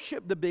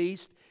worship the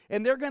beast,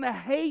 and they're going to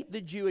hate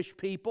the Jewish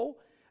people.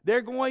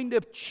 They're going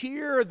to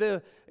cheer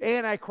the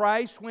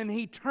Antichrist when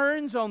he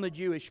turns on the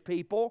Jewish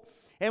people.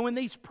 And when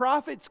these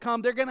prophets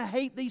come, they're going to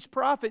hate these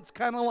prophets,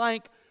 kind of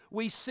like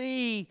we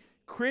see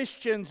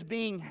Christians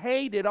being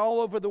hated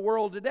all over the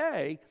world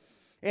today.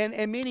 And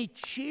many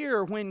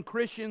cheer when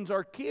Christians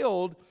are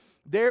killed.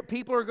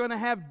 People are going to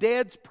have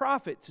Dead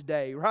Prophets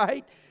Day,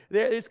 right?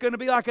 It's going to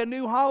be like a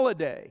new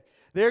holiday.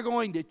 They're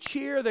going to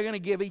cheer. They're going to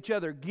give each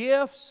other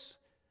gifts.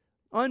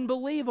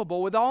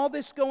 Unbelievable. With all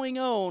this going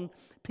on,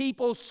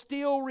 people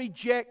still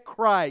reject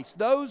Christ.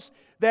 Those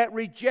that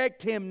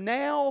reject Him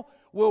now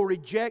will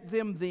reject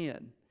them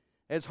then.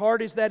 As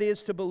hard as that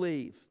is to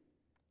believe.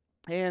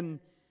 And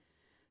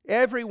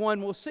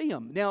everyone will see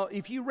Him. Now,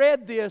 if you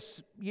read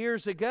this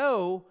years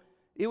ago,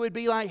 it would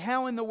be like,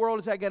 how in the world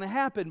is that going to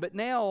happen? But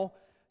now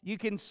you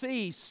can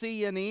see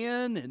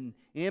CNN and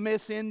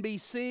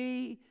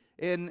MSNBC,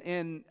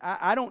 and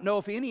I don't know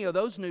if any of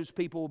those news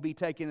people will be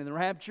taken in the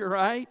rapture,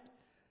 right?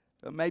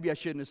 Maybe I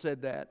shouldn't have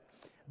said that.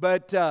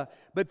 But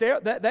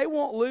they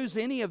won't lose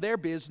any of their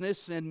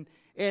business, and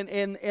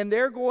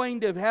they're going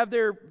to have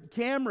their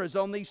cameras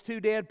on these two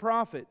dead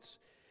prophets.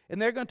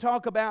 And they're going to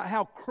talk about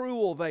how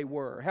cruel they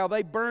were, how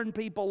they burned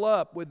people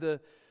up with the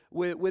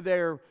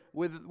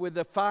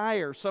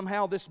fire,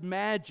 somehow this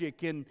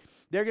magic. And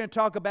they're going to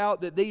talk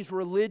about that these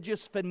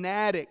religious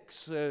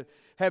fanatics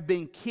have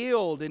been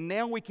killed, and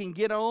now we can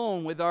get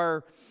on with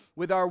our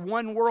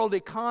one world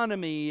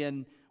economy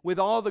and with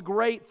all the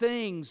great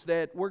things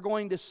that we're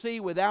going to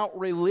see without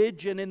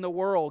religion in the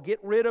world. Get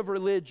rid of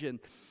religion.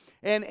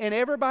 And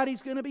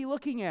everybody's going to be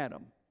looking at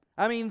them.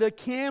 I mean, the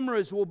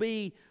cameras will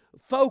be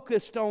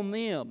focused on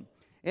them.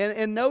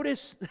 And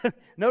notice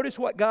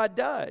what God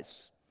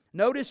does.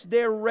 Notice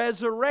their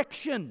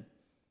resurrection.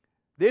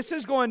 This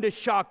is going to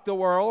shock the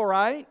world,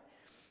 right?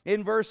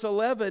 In verse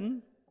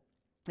 11,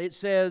 it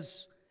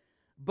says,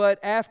 "But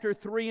after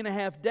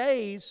 3.5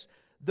 days,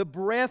 the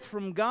breath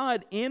from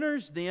God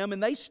enters them,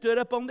 and they stood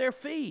up on their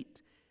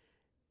feet.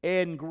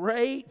 And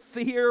great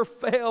fear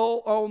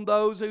fell on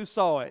those who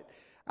saw it."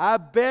 I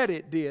bet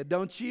it did,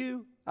 don't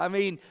you? I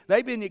mean,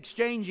 they've been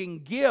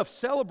exchanging gifts,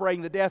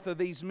 celebrating the death of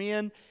these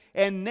men,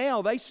 and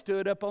now they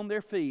stood up on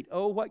their feet.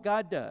 Oh, what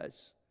God does.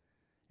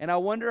 And I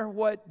wonder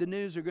what the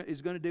news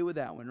is going to do with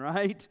that one,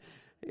 right?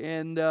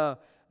 And,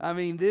 I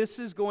mean, this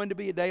is going to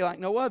be a day like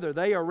no other.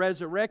 They are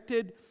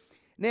resurrected.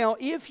 Now,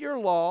 if you're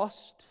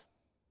lost,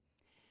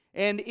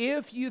 and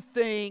if you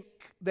think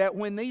that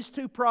when these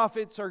two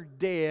prophets are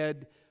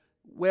dead,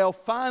 well,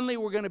 finally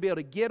we're going to be able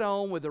to get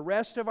on with the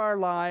rest of our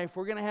life.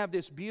 We're going to have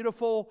this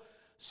beautiful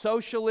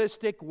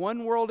socialistic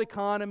one world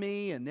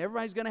economy, and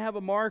everybody's going to have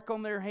a mark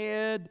on their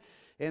head,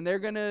 and they're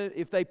going to,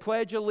 if they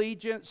pledge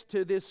allegiance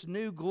to this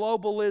new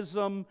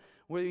globalism,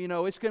 well, you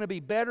know, it's going to be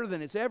better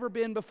than it's ever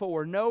been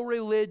before. No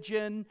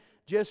religion,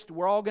 just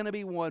we're all going to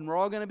be one. We're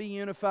all going to be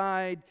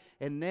unified,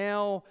 and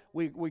now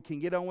we can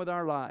get on with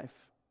our life.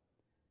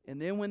 And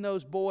then when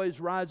those boys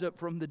rise up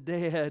from the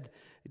dead,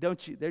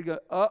 don't you? They go,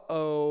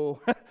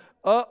 uh-oh,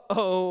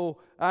 uh-oh.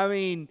 I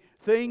mean,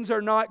 things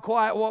are not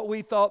quite what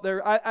we thought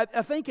they're.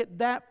 I think at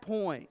that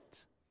point,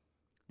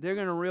 they're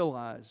going to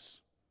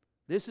realize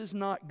this is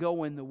not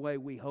going the way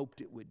we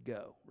hoped it would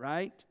go,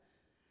 right?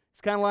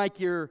 It's kind of like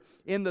you're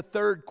in the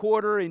third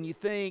quarter and you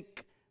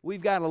think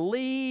we've got a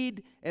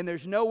lead and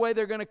there's no way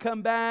they're going to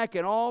come back,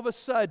 and all of a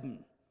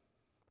sudden,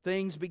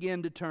 things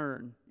begin to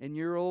turn, and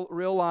you're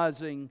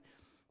realizing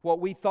what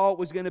we thought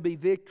was going to be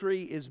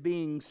victory is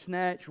being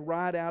snatched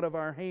right out of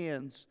our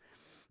hands.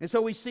 And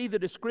so we see the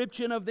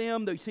description of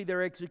them, we see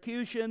their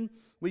execution,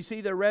 we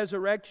see their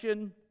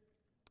resurrection,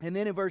 and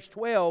then in verse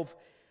 12,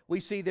 we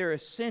see their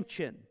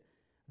ascension.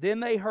 Then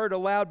they heard a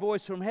loud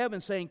voice from heaven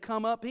saying,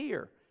 "Come up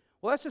here."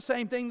 Well, that's the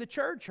same thing the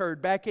church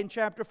heard back in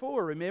chapter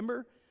 4,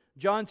 remember?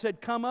 John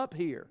said, "Come up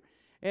here."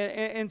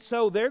 And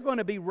so they're going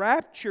to be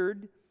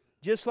raptured,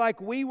 just like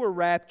we were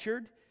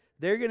raptured.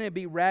 They're going to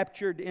be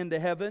raptured into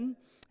heaven.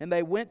 And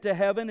they went to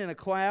heaven in a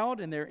cloud,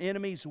 and their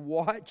enemies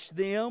watched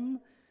them.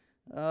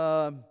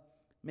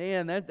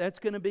 Man, that's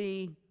going to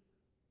be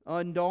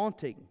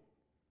undaunting.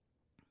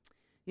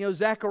 You know,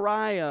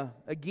 Zechariah,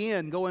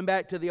 again, going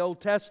back to the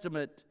Old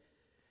Testament,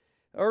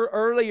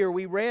 earlier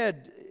we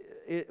read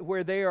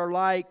where they are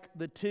like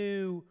the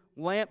two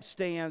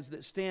lampstands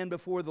that stand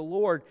before the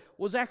Lord.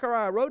 Well,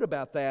 Zechariah wrote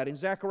about that in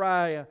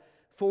Zechariah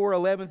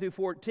 4:11 through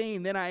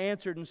 14. "Then I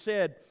answered and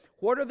said,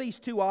 What are these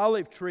two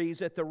olive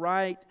trees at the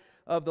right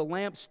of the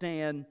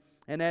lampstand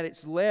and at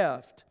its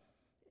left?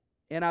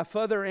 And I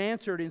further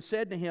answered and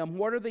said to him,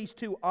 What are these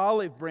two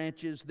olive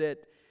branches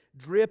that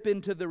drip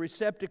into the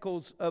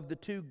receptacles of the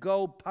two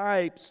gold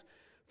pipes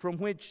from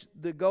which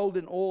the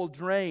golden oil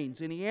drains?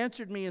 And he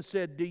answered me and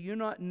said, Do you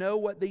not know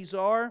what these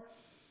are?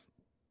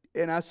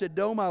 And I said,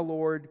 No, my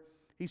Lord.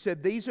 He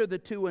said, These are the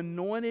two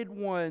anointed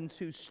ones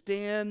who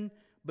stand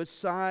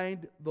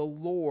beside the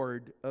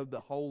Lord of the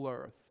whole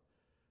earth.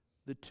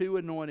 The two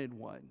anointed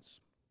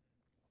ones.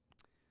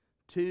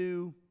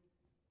 Two,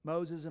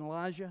 Moses and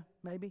Elijah,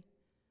 maybe,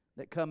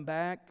 that come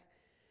back.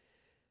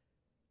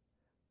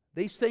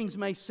 These things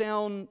may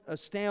sound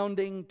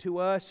astounding to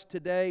us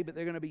today, but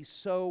they're going to be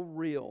so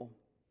real.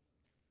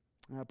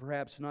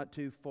 Perhaps not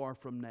too far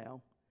from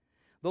now.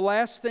 The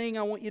last thing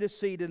I want you to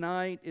see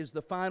tonight is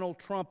the final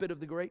trumpet of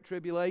the Great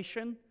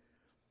Tribulation.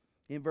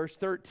 In verse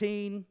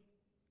 13,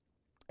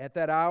 "At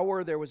that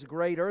hour there was a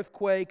great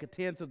earthquake,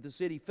 1/10 of the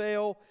city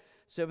fell,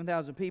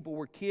 7,000 people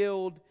were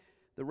killed.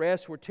 The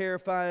rest were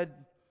terrified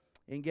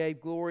and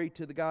gave glory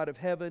to the God of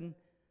heaven.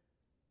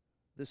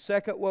 The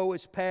second woe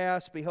is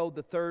past. Behold,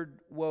 the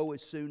third woe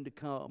is soon to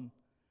come."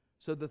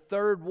 So the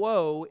third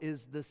woe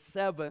is the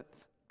seventh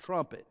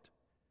trumpet.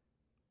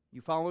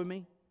 You following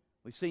me?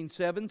 We've seen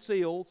 7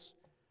 seals.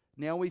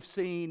 Now we've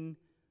seen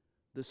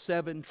the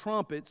 7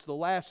 trumpets. The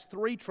last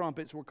 3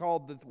 trumpets were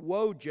called the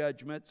woe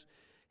judgments.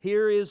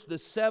 Here is the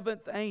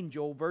 7th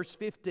angel, verse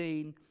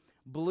 15,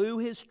 blew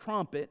his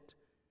trumpet,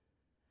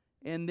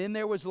 and then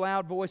there was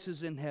loud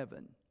voices in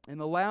heaven. And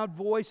the loud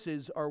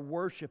voices are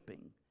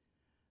worshiping.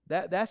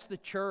 That's the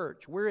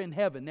church. We're in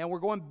heaven. Now we're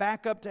going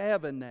back up to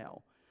heaven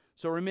now.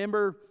 So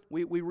remember,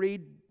 we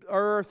read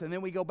earth and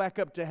then we go back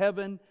up to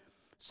heaven.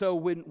 So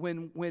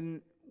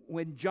when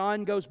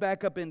John goes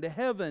back up into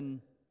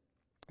heaven,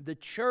 the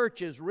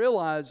church is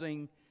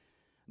realizing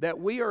that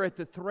we are at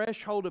the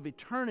threshold of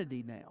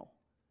eternity now.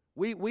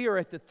 We are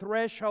at the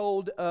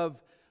threshold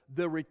of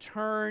the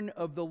return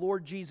of the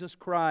Lord Jesus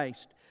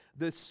Christ.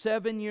 The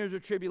 7 years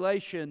of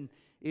tribulation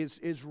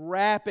is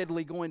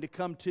rapidly going to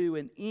come to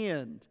an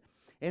end.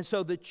 And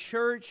so the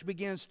church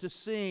begins to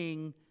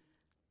sing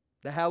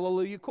the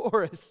Hallelujah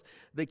chorus.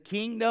 The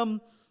kingdom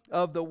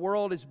of the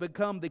world has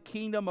become the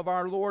kingdom of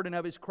our Lord and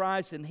of His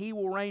Christ, and He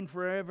will reign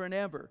forever and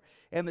ever.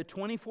 And the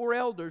 24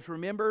 elders,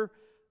 remember,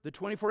 the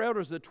 24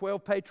 elders, the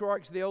 12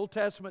 patriarchs of the Old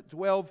Testament,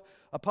 12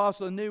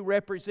 apostles of the New,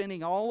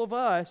 representing all of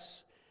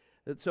us.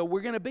 So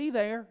we're going to be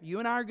there. You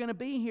and I are going to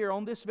be here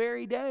on this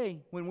very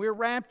day. When we're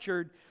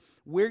raptured,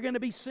 we're going to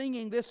be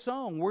singing this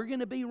song. We're going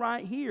to be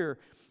right here.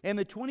 And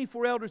the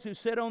 24 elders who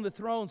sat on the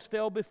thrones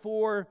fell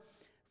before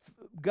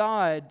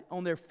God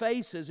on their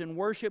faces and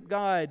worshiped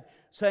God,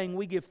 saying,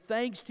 "We give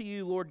thanks to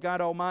you, Lord God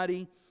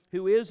Almighty,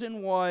 who is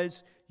and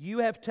was. You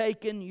have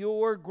taken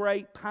your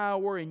great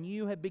power and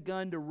you have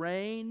begun to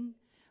reign.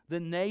 The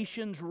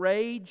nations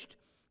raged,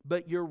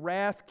 but your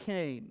wrath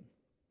came."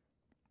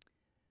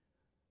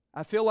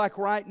 I feel like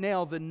right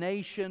now the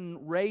nation's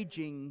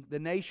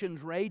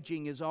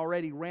raging is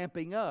already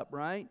ramping up,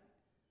 right?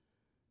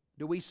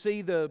 Do we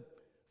see the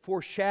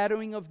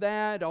foreshadowing of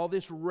that? All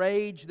this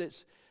rage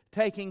that's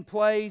taking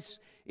place?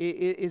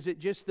 Is it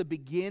just the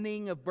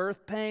beginning of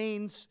birth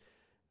pains?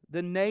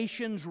 The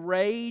nations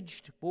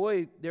raged.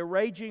 Boy, they're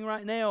raging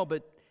right now,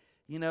 but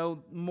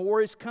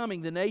more is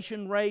coming. The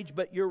nation raged,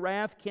 but your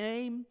wrath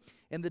came,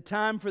 and the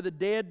time for the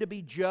dead to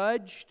be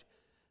judged.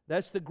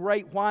 That's the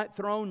great white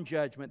throne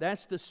judgment.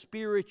 That's the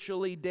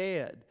spiritually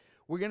dead.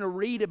 We're going to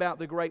read about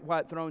the great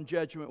white throne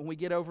judgment when we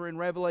get over in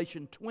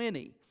Revelation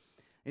 20.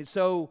 And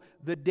so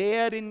the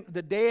dead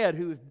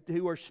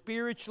who are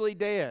spiritually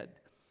dead,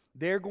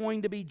 they're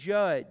going to be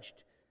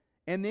judged.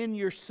 And then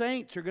your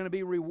saints are going to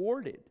be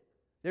rewarded.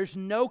 There's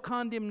no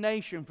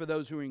condemnation for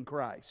those who are in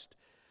Christ.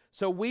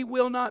 So we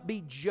will not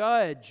be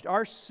judged.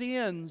 Our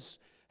sins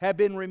have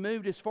been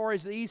removed as far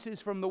as the east is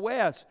from the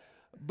west.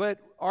 But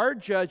our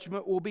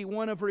judgment will be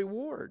one of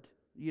reward.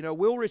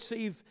 We'll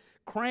receive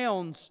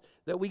crowns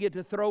that we get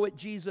to throw at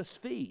Jesus'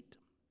 feet.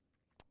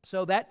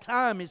 So that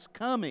time is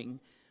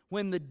coming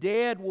when the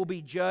dead will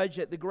be judged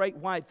at the great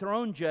white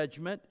throne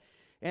judgment,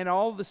 and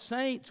all the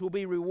saints will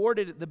be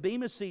rewarded at the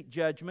Bema Seat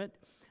judgment,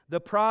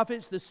 the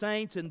prophets, the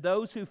saints, and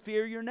those who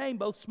fear your name,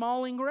 both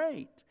small and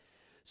great.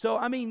 So,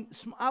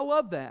 I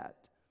love that.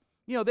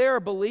 There are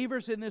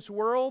believers in this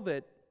world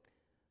that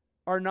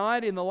are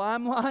not in the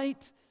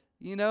limelight.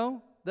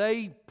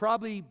 They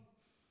probably,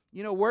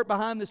 work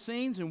behind the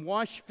scenes and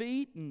wash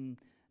feet, and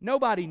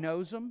nobody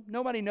knows them.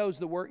 Nobody knows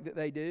the work that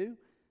they do.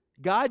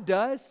 God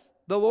does.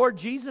 The Lord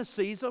Jesus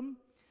sees them,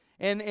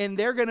 and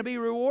they're going to be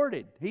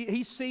rewarded.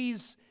 He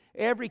sees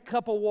every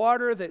cup of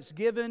water that's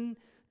given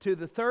to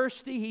the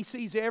thirsty. He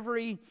sees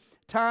every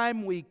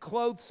time we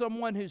clothe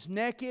someone who's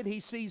naked.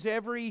 He sees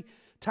every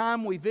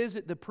time we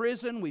visit the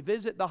prison, we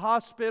visit the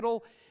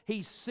hospital.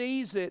 He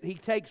sees it. He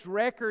takes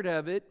record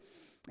of it.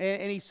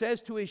 And He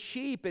says to His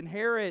sheep,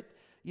 inherit,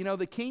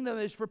 the kingdom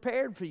that is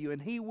prepared for you.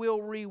 And He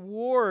will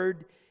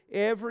reward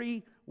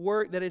every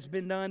work that has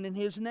been done in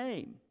His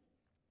name.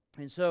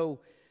 And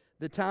so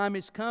the time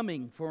is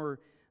coming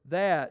for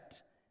that.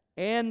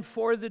 And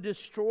for the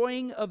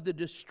destroying of the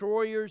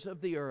destroyers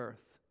of the earth.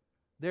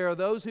 There are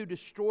those who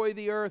destroy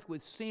the earth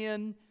with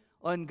sin,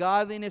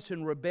 ungodliness,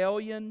 and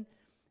rebellion.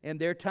 And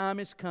their time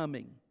is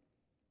coming.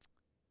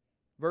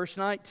 Verse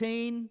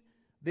 19,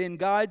 then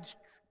God's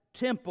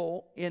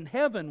temple in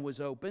heaven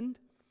was opened.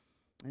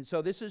 And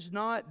so this is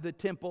not the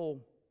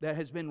temple that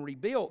has been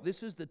rebuilt.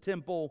 This is the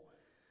temple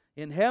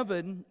in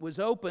heaven was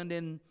opened,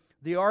 and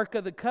the Ark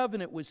of the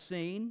Covenant was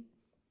seen.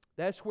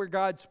 That's where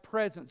God's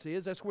presence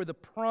is. That's where the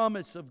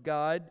promise of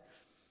God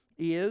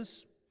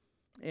is.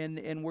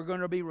 And we're going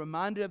to be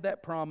reminded of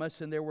that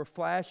promise. And there were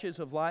flashes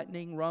of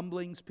lightning,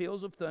 rumblings,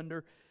 peals of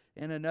thunder,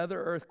 and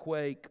another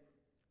earthquake,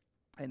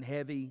 and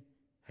heavy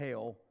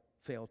hail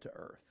fell to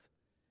earth.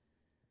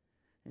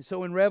 And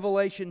so in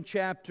Revelation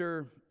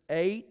chapter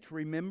 8,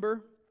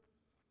 remember,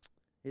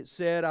 it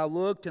said, I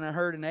looked and I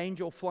heard an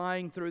angel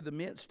flying through the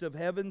midst of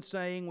heaven,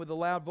 saying with a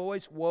loud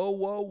voice, woe,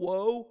 woe,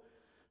 woe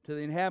to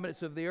the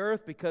inhabitants of the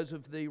earth, because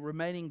of the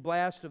remaining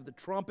blast of the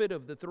trumpet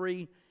of the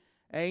 3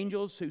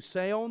 angels who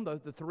sound,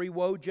 the 3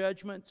 woe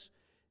judgments.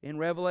 In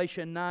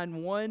Revelation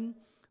 9:1,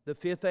 the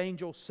 5th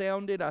angel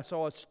sounded. I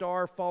saw a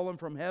star fallen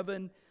from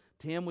heaven,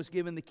 To him was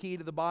given the key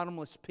to the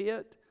bottomless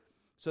pit.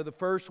 So the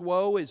first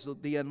woe is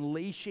the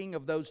unleashing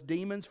of those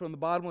demons from the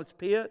bottomless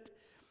pit.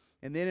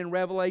 And then in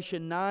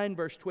Revelation 9,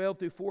 verse 12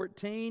 through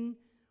 14,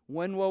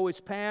 one woe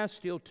is past,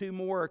 still two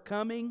more are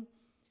coming.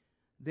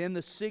 Then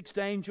the sixth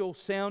angel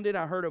sounded.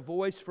 I heard a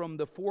voice from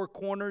the four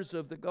corners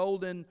of the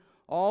golden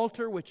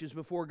altar, which is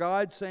before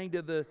God, saying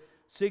to the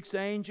sixth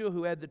angel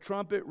who had the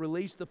trumpet,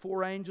 release the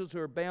four angels who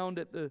are bound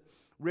at the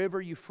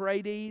river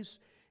Euphrates.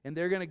 And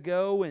they're going to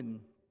go and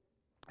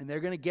they're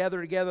going to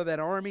gather together that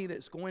army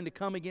that's going to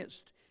come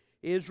against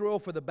Israel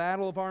for the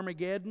battle of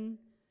Armageddon.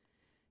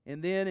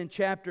 And then in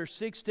chapter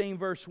 16,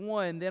 verse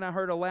 1, then I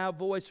heard a loud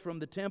voice from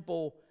the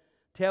temple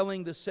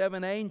telling the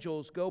seven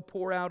angels, go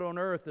pour out on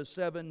earth the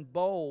seven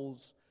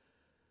bowls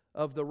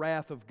of the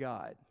wrath of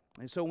God.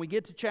 And so when we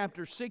get to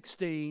chapter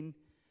 16,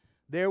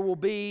 there will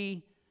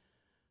be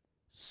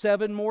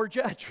 7 more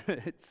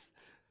judgments.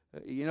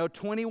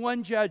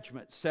 21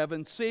 judgments,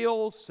 7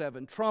 seals,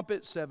 7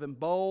 trumpets, 7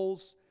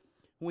 bowls.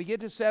 When we get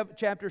to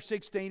chapter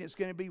 16, it's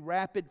going to be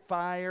rapid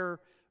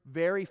fire,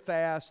 very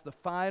fast. The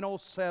final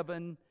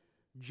 7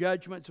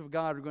 judgments of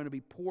God are going to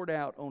be poured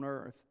out on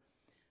earth.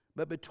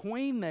 But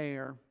between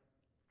there,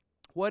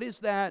 what is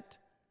that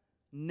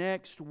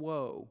next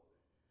woe?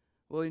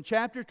 Well, in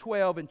chapter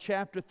 12 and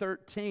chapter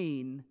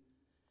 13,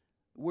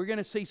 we're going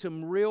to see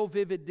some real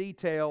vivid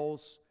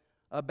details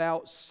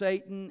about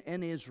Satan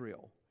and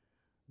Israel.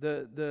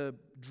 The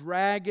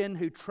dragon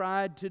who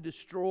tried to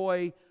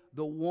destroy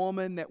the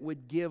woman that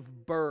would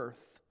give birth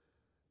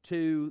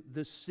to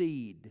the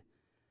seed.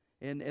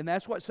 And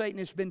that's what Satan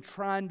has been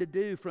trying to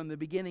do from the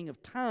beginning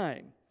of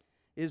time,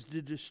 is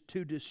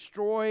to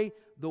destroy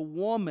the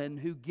woman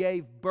who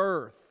gave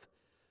birth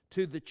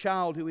to the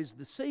child who is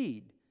the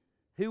seed.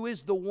 Who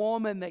is the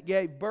woman that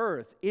gave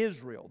birth?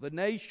 Israel, the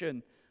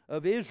nation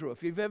of Israel.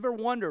 If you've ever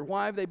wondered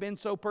why have they been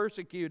so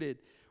persecuted,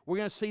 we're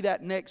going to see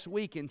that next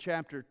week in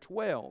chapter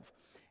 12.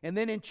 And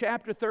then in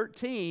chapter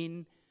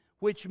 13,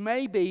 which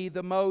may be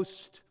the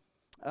most,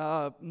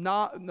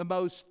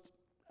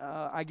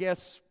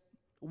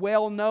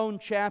 well-known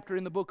chapter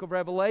in the book of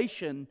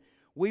Revelation,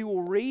 we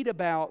will read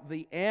about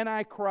the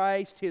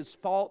Antichrist, his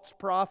false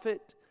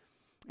prophet,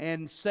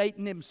 and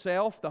Satan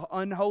himself, the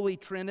unholy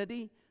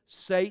trinity.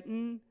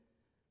 Satan,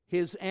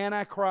 his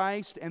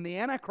Antichrist, and the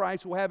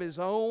Antichrist will have his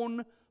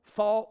own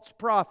false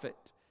prophet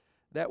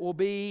that will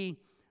be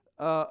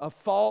a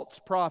false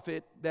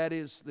prophet that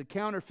is the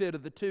counterfeit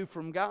of the two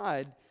from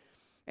God.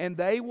 And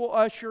they will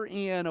usher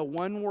in a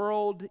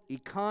one-world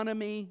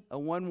economy, a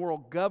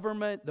one-world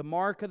government, the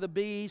mark of the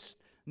beast,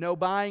 no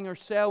buying or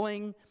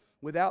selling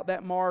without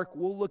that mark.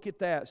 We'll look at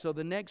that. So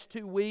the next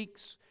 2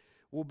 weeks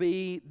will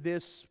be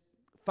this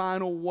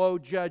final woe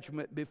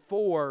judgment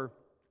before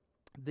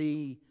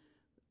the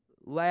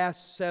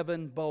last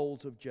 7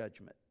 bowls of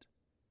judgment.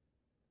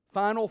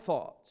 Final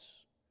thoughts.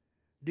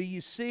 Do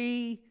you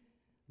see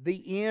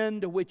the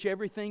end to which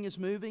everything is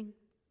moving?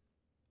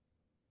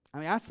 I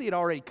mean, I see it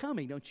already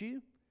coming, don't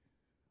you?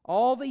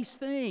 All these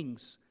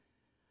things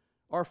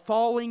are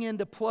falling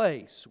into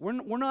place.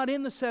 We're not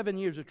in the 7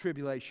 years of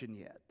tribulation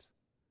yet.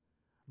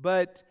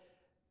 But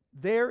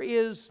there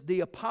is the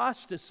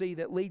apostasy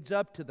that leads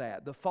up to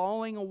that, the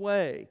falling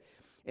away.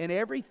 And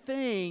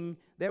everything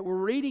that we're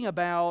reading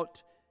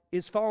about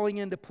is falling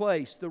into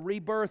place. The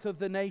rebirth of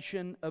the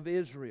nation of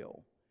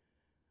Israel.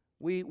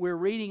 We're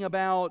reading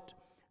about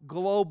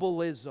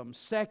globalism,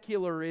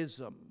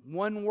 secularism,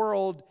 one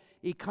world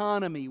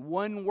economy,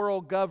 one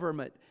world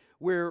government.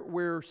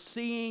 We're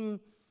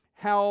seeing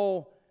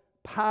how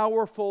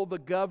powerful the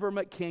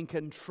government can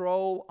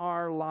control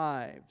our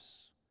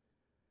lives.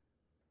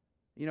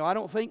 I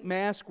don't think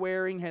mask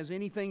wearing has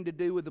anything to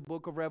do with the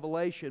book of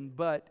Revelation,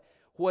 but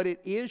what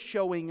it is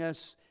showing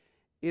us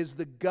is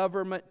the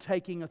government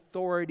taking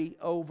authority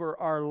over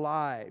our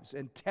lives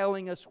and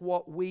telling us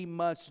what we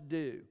must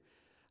do.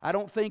 I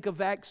don't think a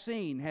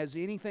vaccine has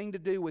anything to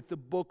do with the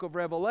book of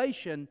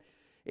Revelation,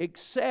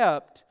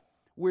 except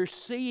we're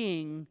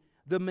seeing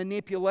the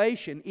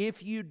manipulation.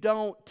 If you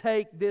don't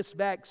take this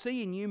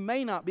vaccine, you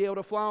may not be able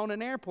to fly on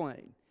an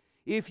airplane.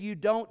 If you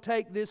don't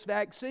take this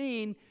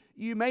vaccine,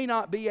 you may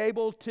not be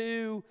able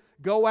to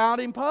go out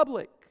in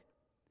public.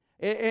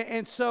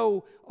 And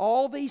so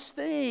all these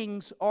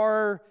things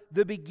are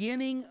the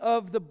beginning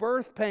of the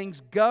birth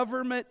pangs.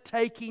 Government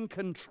taking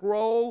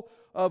control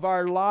of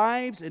our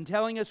lives and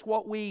telling us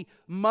what we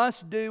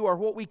must do or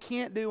what we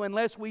can't do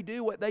unless we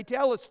do what they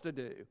tell us to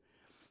do.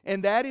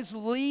 And that is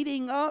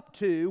leading up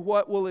to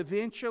what will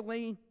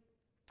eventually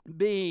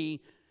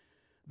be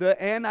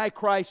the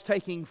Antichrist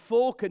taking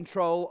full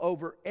control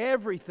over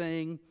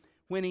everything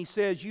when he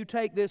says, you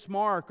take this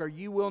mark or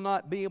you will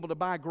not be able to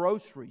buy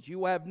groceries. You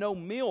will have no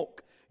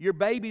milk. Your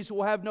babies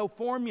will have no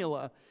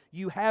formula.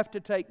 You have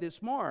to take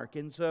this mark.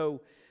 And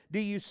so, do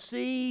you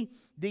see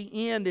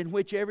the end in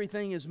which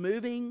everything is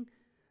moving?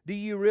 Do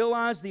you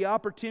realize the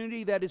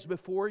opportunity that is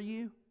before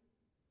you?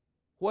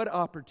 What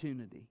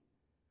opportunity?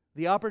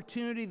 The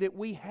opportunity that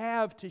we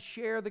have to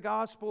share the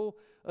gospel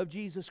of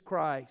Jesus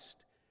Christ.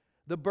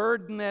 The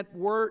burden that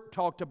Wirt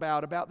talked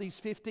about these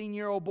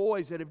 15-year-old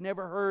boys that have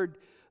never heard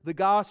the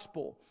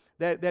gospel,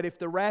 that if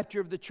the rapture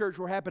of the church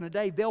were to happen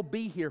today, they'll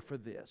be here for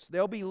this.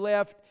 They'll be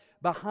left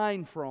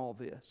behind for all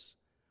this.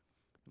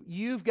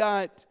 You've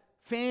got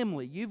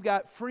family, you've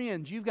got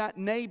friends, you've got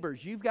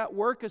neighbors, you've got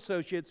work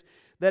associates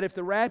that if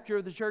the rapture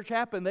of the church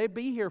happened, they'd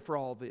be here for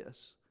all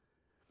this.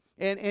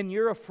 And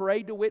you're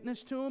afraid to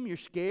witness to them, you're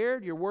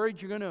scared, you're worried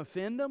you're going to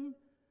offend them.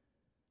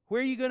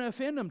 Where are you going to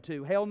offend them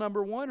to? Hell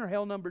number 1 or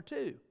hell number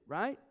 2,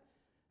 right?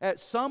 At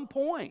some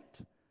point.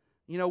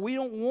 You know, we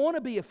don't want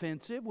to be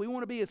offensive. We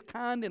want to be as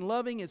kind and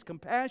loving, as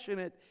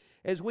compassionate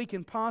as we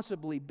can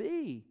possibly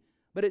be.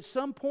 But at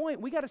some point,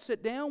 we got to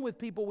sit down with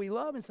people we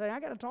love and say, I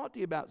got to talk to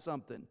you about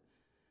something.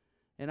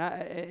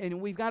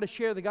 And we've got to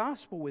share the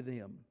gospel with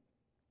them.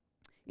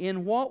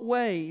 In what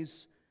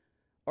ways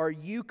are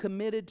you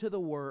committed to the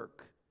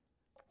work?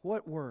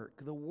 What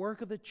work? The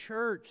work of the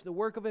church, the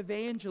work of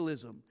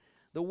evangelism,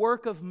 the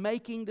work of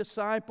making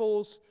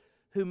disciples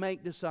who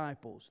make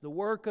disciples, the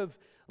work of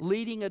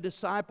leading a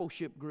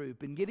discipleship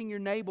group and getting your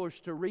neighbors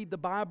to read the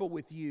Bible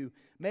with you,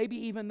 maybe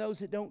even those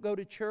that don't go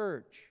to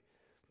church.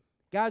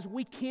 Guys,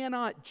 we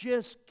cannot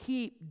just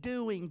keep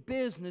doing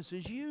business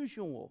as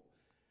usual.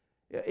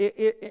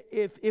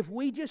 If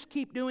we just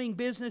keep doing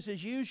business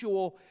as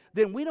usual,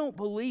 then we don't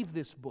believe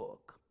this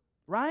book,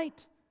 right?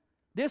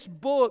 This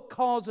book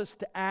calls us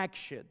to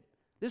action.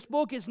 This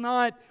book is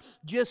not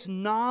just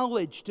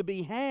knowledge to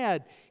be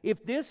had.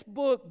 If this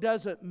book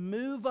doesn't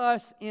move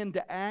us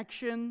into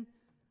action,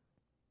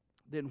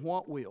 then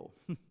what will?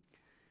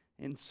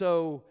 And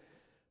so,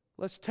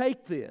 let's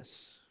take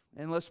this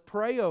and let's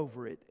pray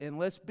over it and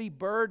let's be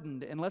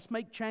burdened and let's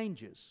make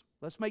changes.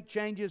 Let's make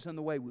changes in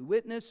the way we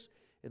witness,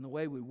 in the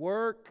way we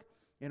work,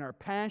 in our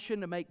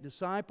passion to make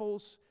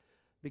disciples,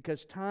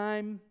 because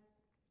time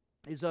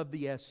is of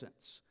the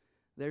essence.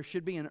 There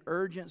should be an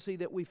urgency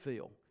that we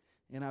feel,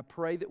 and I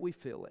pray that we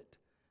feel it.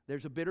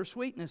 There's a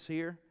bittersweetness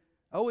here.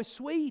 Oh, it's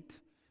sweet.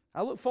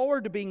 I look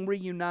forward to being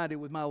reunited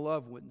with my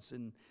loved ones,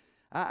 and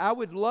I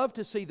would love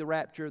to see the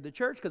rapture of the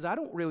church because I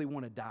don't really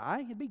want to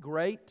die. It'd be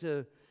great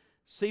to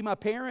see my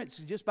parents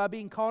just by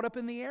being caught up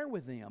in the air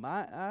with them.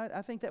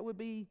 I think that would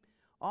be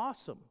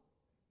awesome.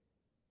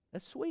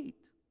 That's sweet.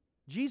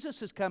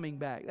 Jesus is coming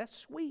back. That's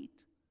sweet.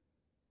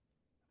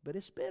 But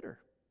it's bitter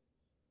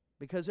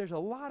because there's a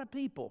lot of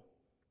people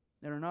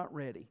that are not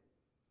ready.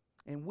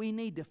 And we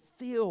need to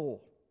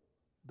feel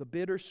the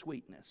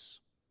bittersweetness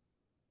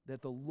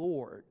that the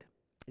Lord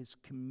is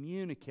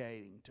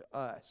communicating to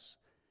us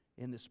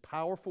in this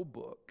powerful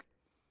book,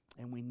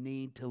 and we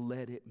need to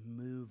let it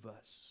move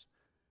us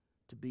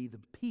to be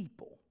the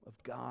people of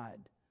God,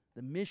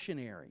 the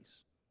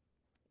missionaries,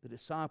 the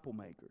disciple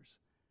makers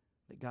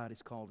that God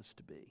has called us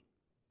to be.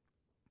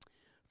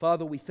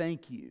 Father, we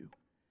thank you.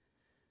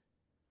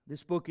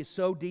 This book is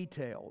so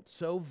detailed,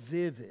 so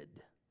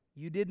vivid.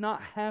 You did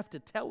not have to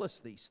tell us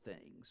these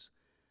things.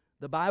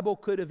 The Bible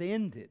could have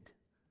ended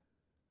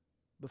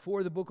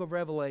before the book of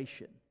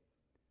Revelation.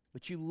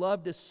 But you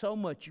loved us so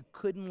much you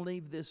couldn't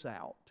leave this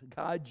out.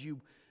 God,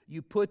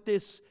 you put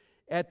this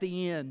at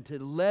the end to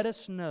let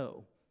us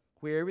know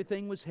where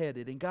everything was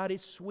headed. And God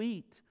is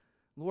sweet.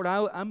 Lord,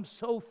 I'm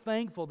so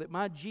thankful that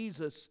my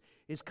Jesus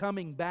is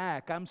coming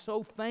back. I'm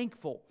so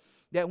thankful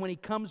that when He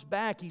comes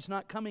back, He's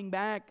not coming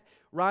back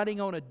riding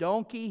on a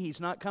donkey.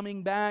 He's not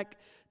coming back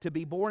to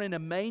be born in a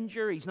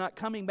manger. He's not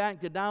coming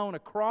back to die on a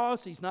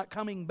cross. He's not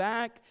coming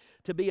back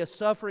to be a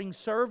suffering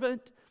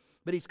servant.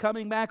 But He's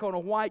coming back on a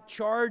white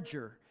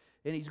charger.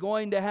 And He's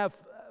going to have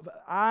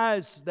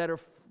eyes that are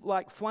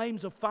like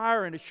flames of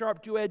fire and a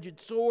sharp two-edged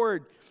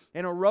sword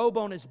and a robe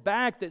on His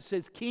back that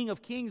says King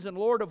of Kings and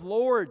Lord of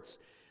Lords.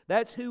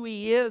 That's who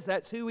He is.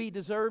 That's who He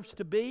deserves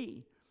to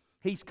be.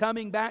 He's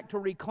coming back to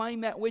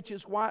reclaim that which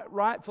is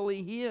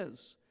rightfully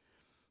His.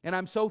 And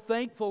I'm so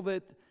thankful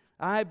that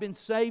I have been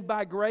saved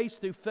by grace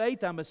through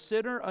faith. I'm a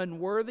sinner,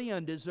 unworthy,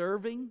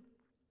 undeserving,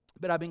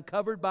 but I've been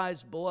covered by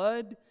His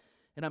blood.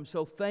 And I'm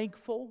so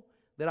thankful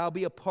that I'll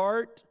be a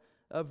part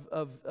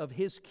of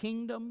His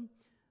kingdom.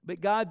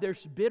 But God,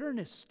 there's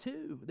bitterness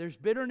too. There's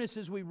bitterness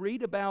as we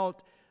read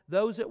about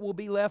those that will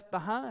be left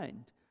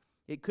behind.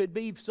 It could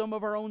be some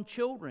of our own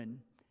children.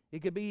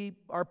 It could be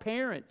our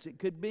parents. It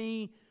could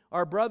be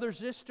our brothers,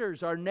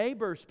 sisters, our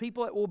neighbors,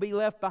 people that will be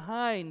left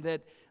behind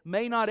that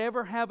may not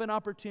ever have an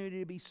opportunity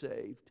to be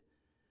saved.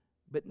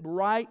 But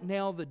right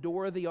now the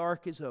door of the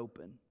ark is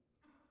open.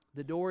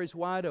 The door is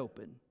wide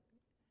open.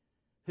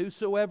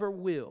 Whosoever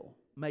will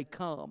may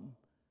come.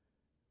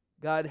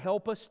 God,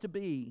 help us to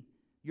be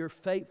Your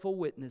faithful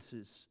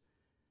witnesses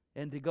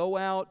and to go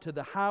out to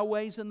the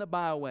highways and the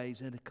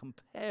byways and to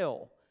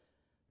compel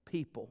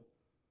people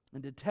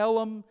and to tell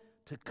them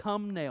to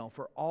come now,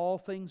 for all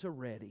things are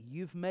ready.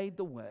 You've made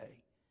the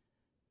way.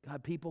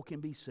 God, people can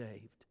be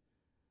saved.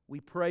 We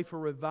pray for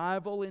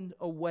revival and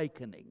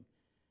awakening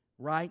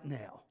right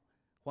now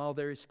while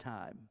there is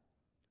time.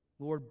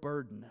 Lord,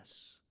 burden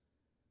us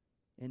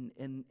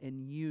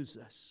and use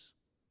us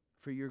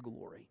for Your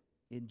glory.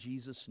 In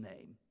Jesus'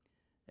 name,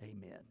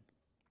 amen.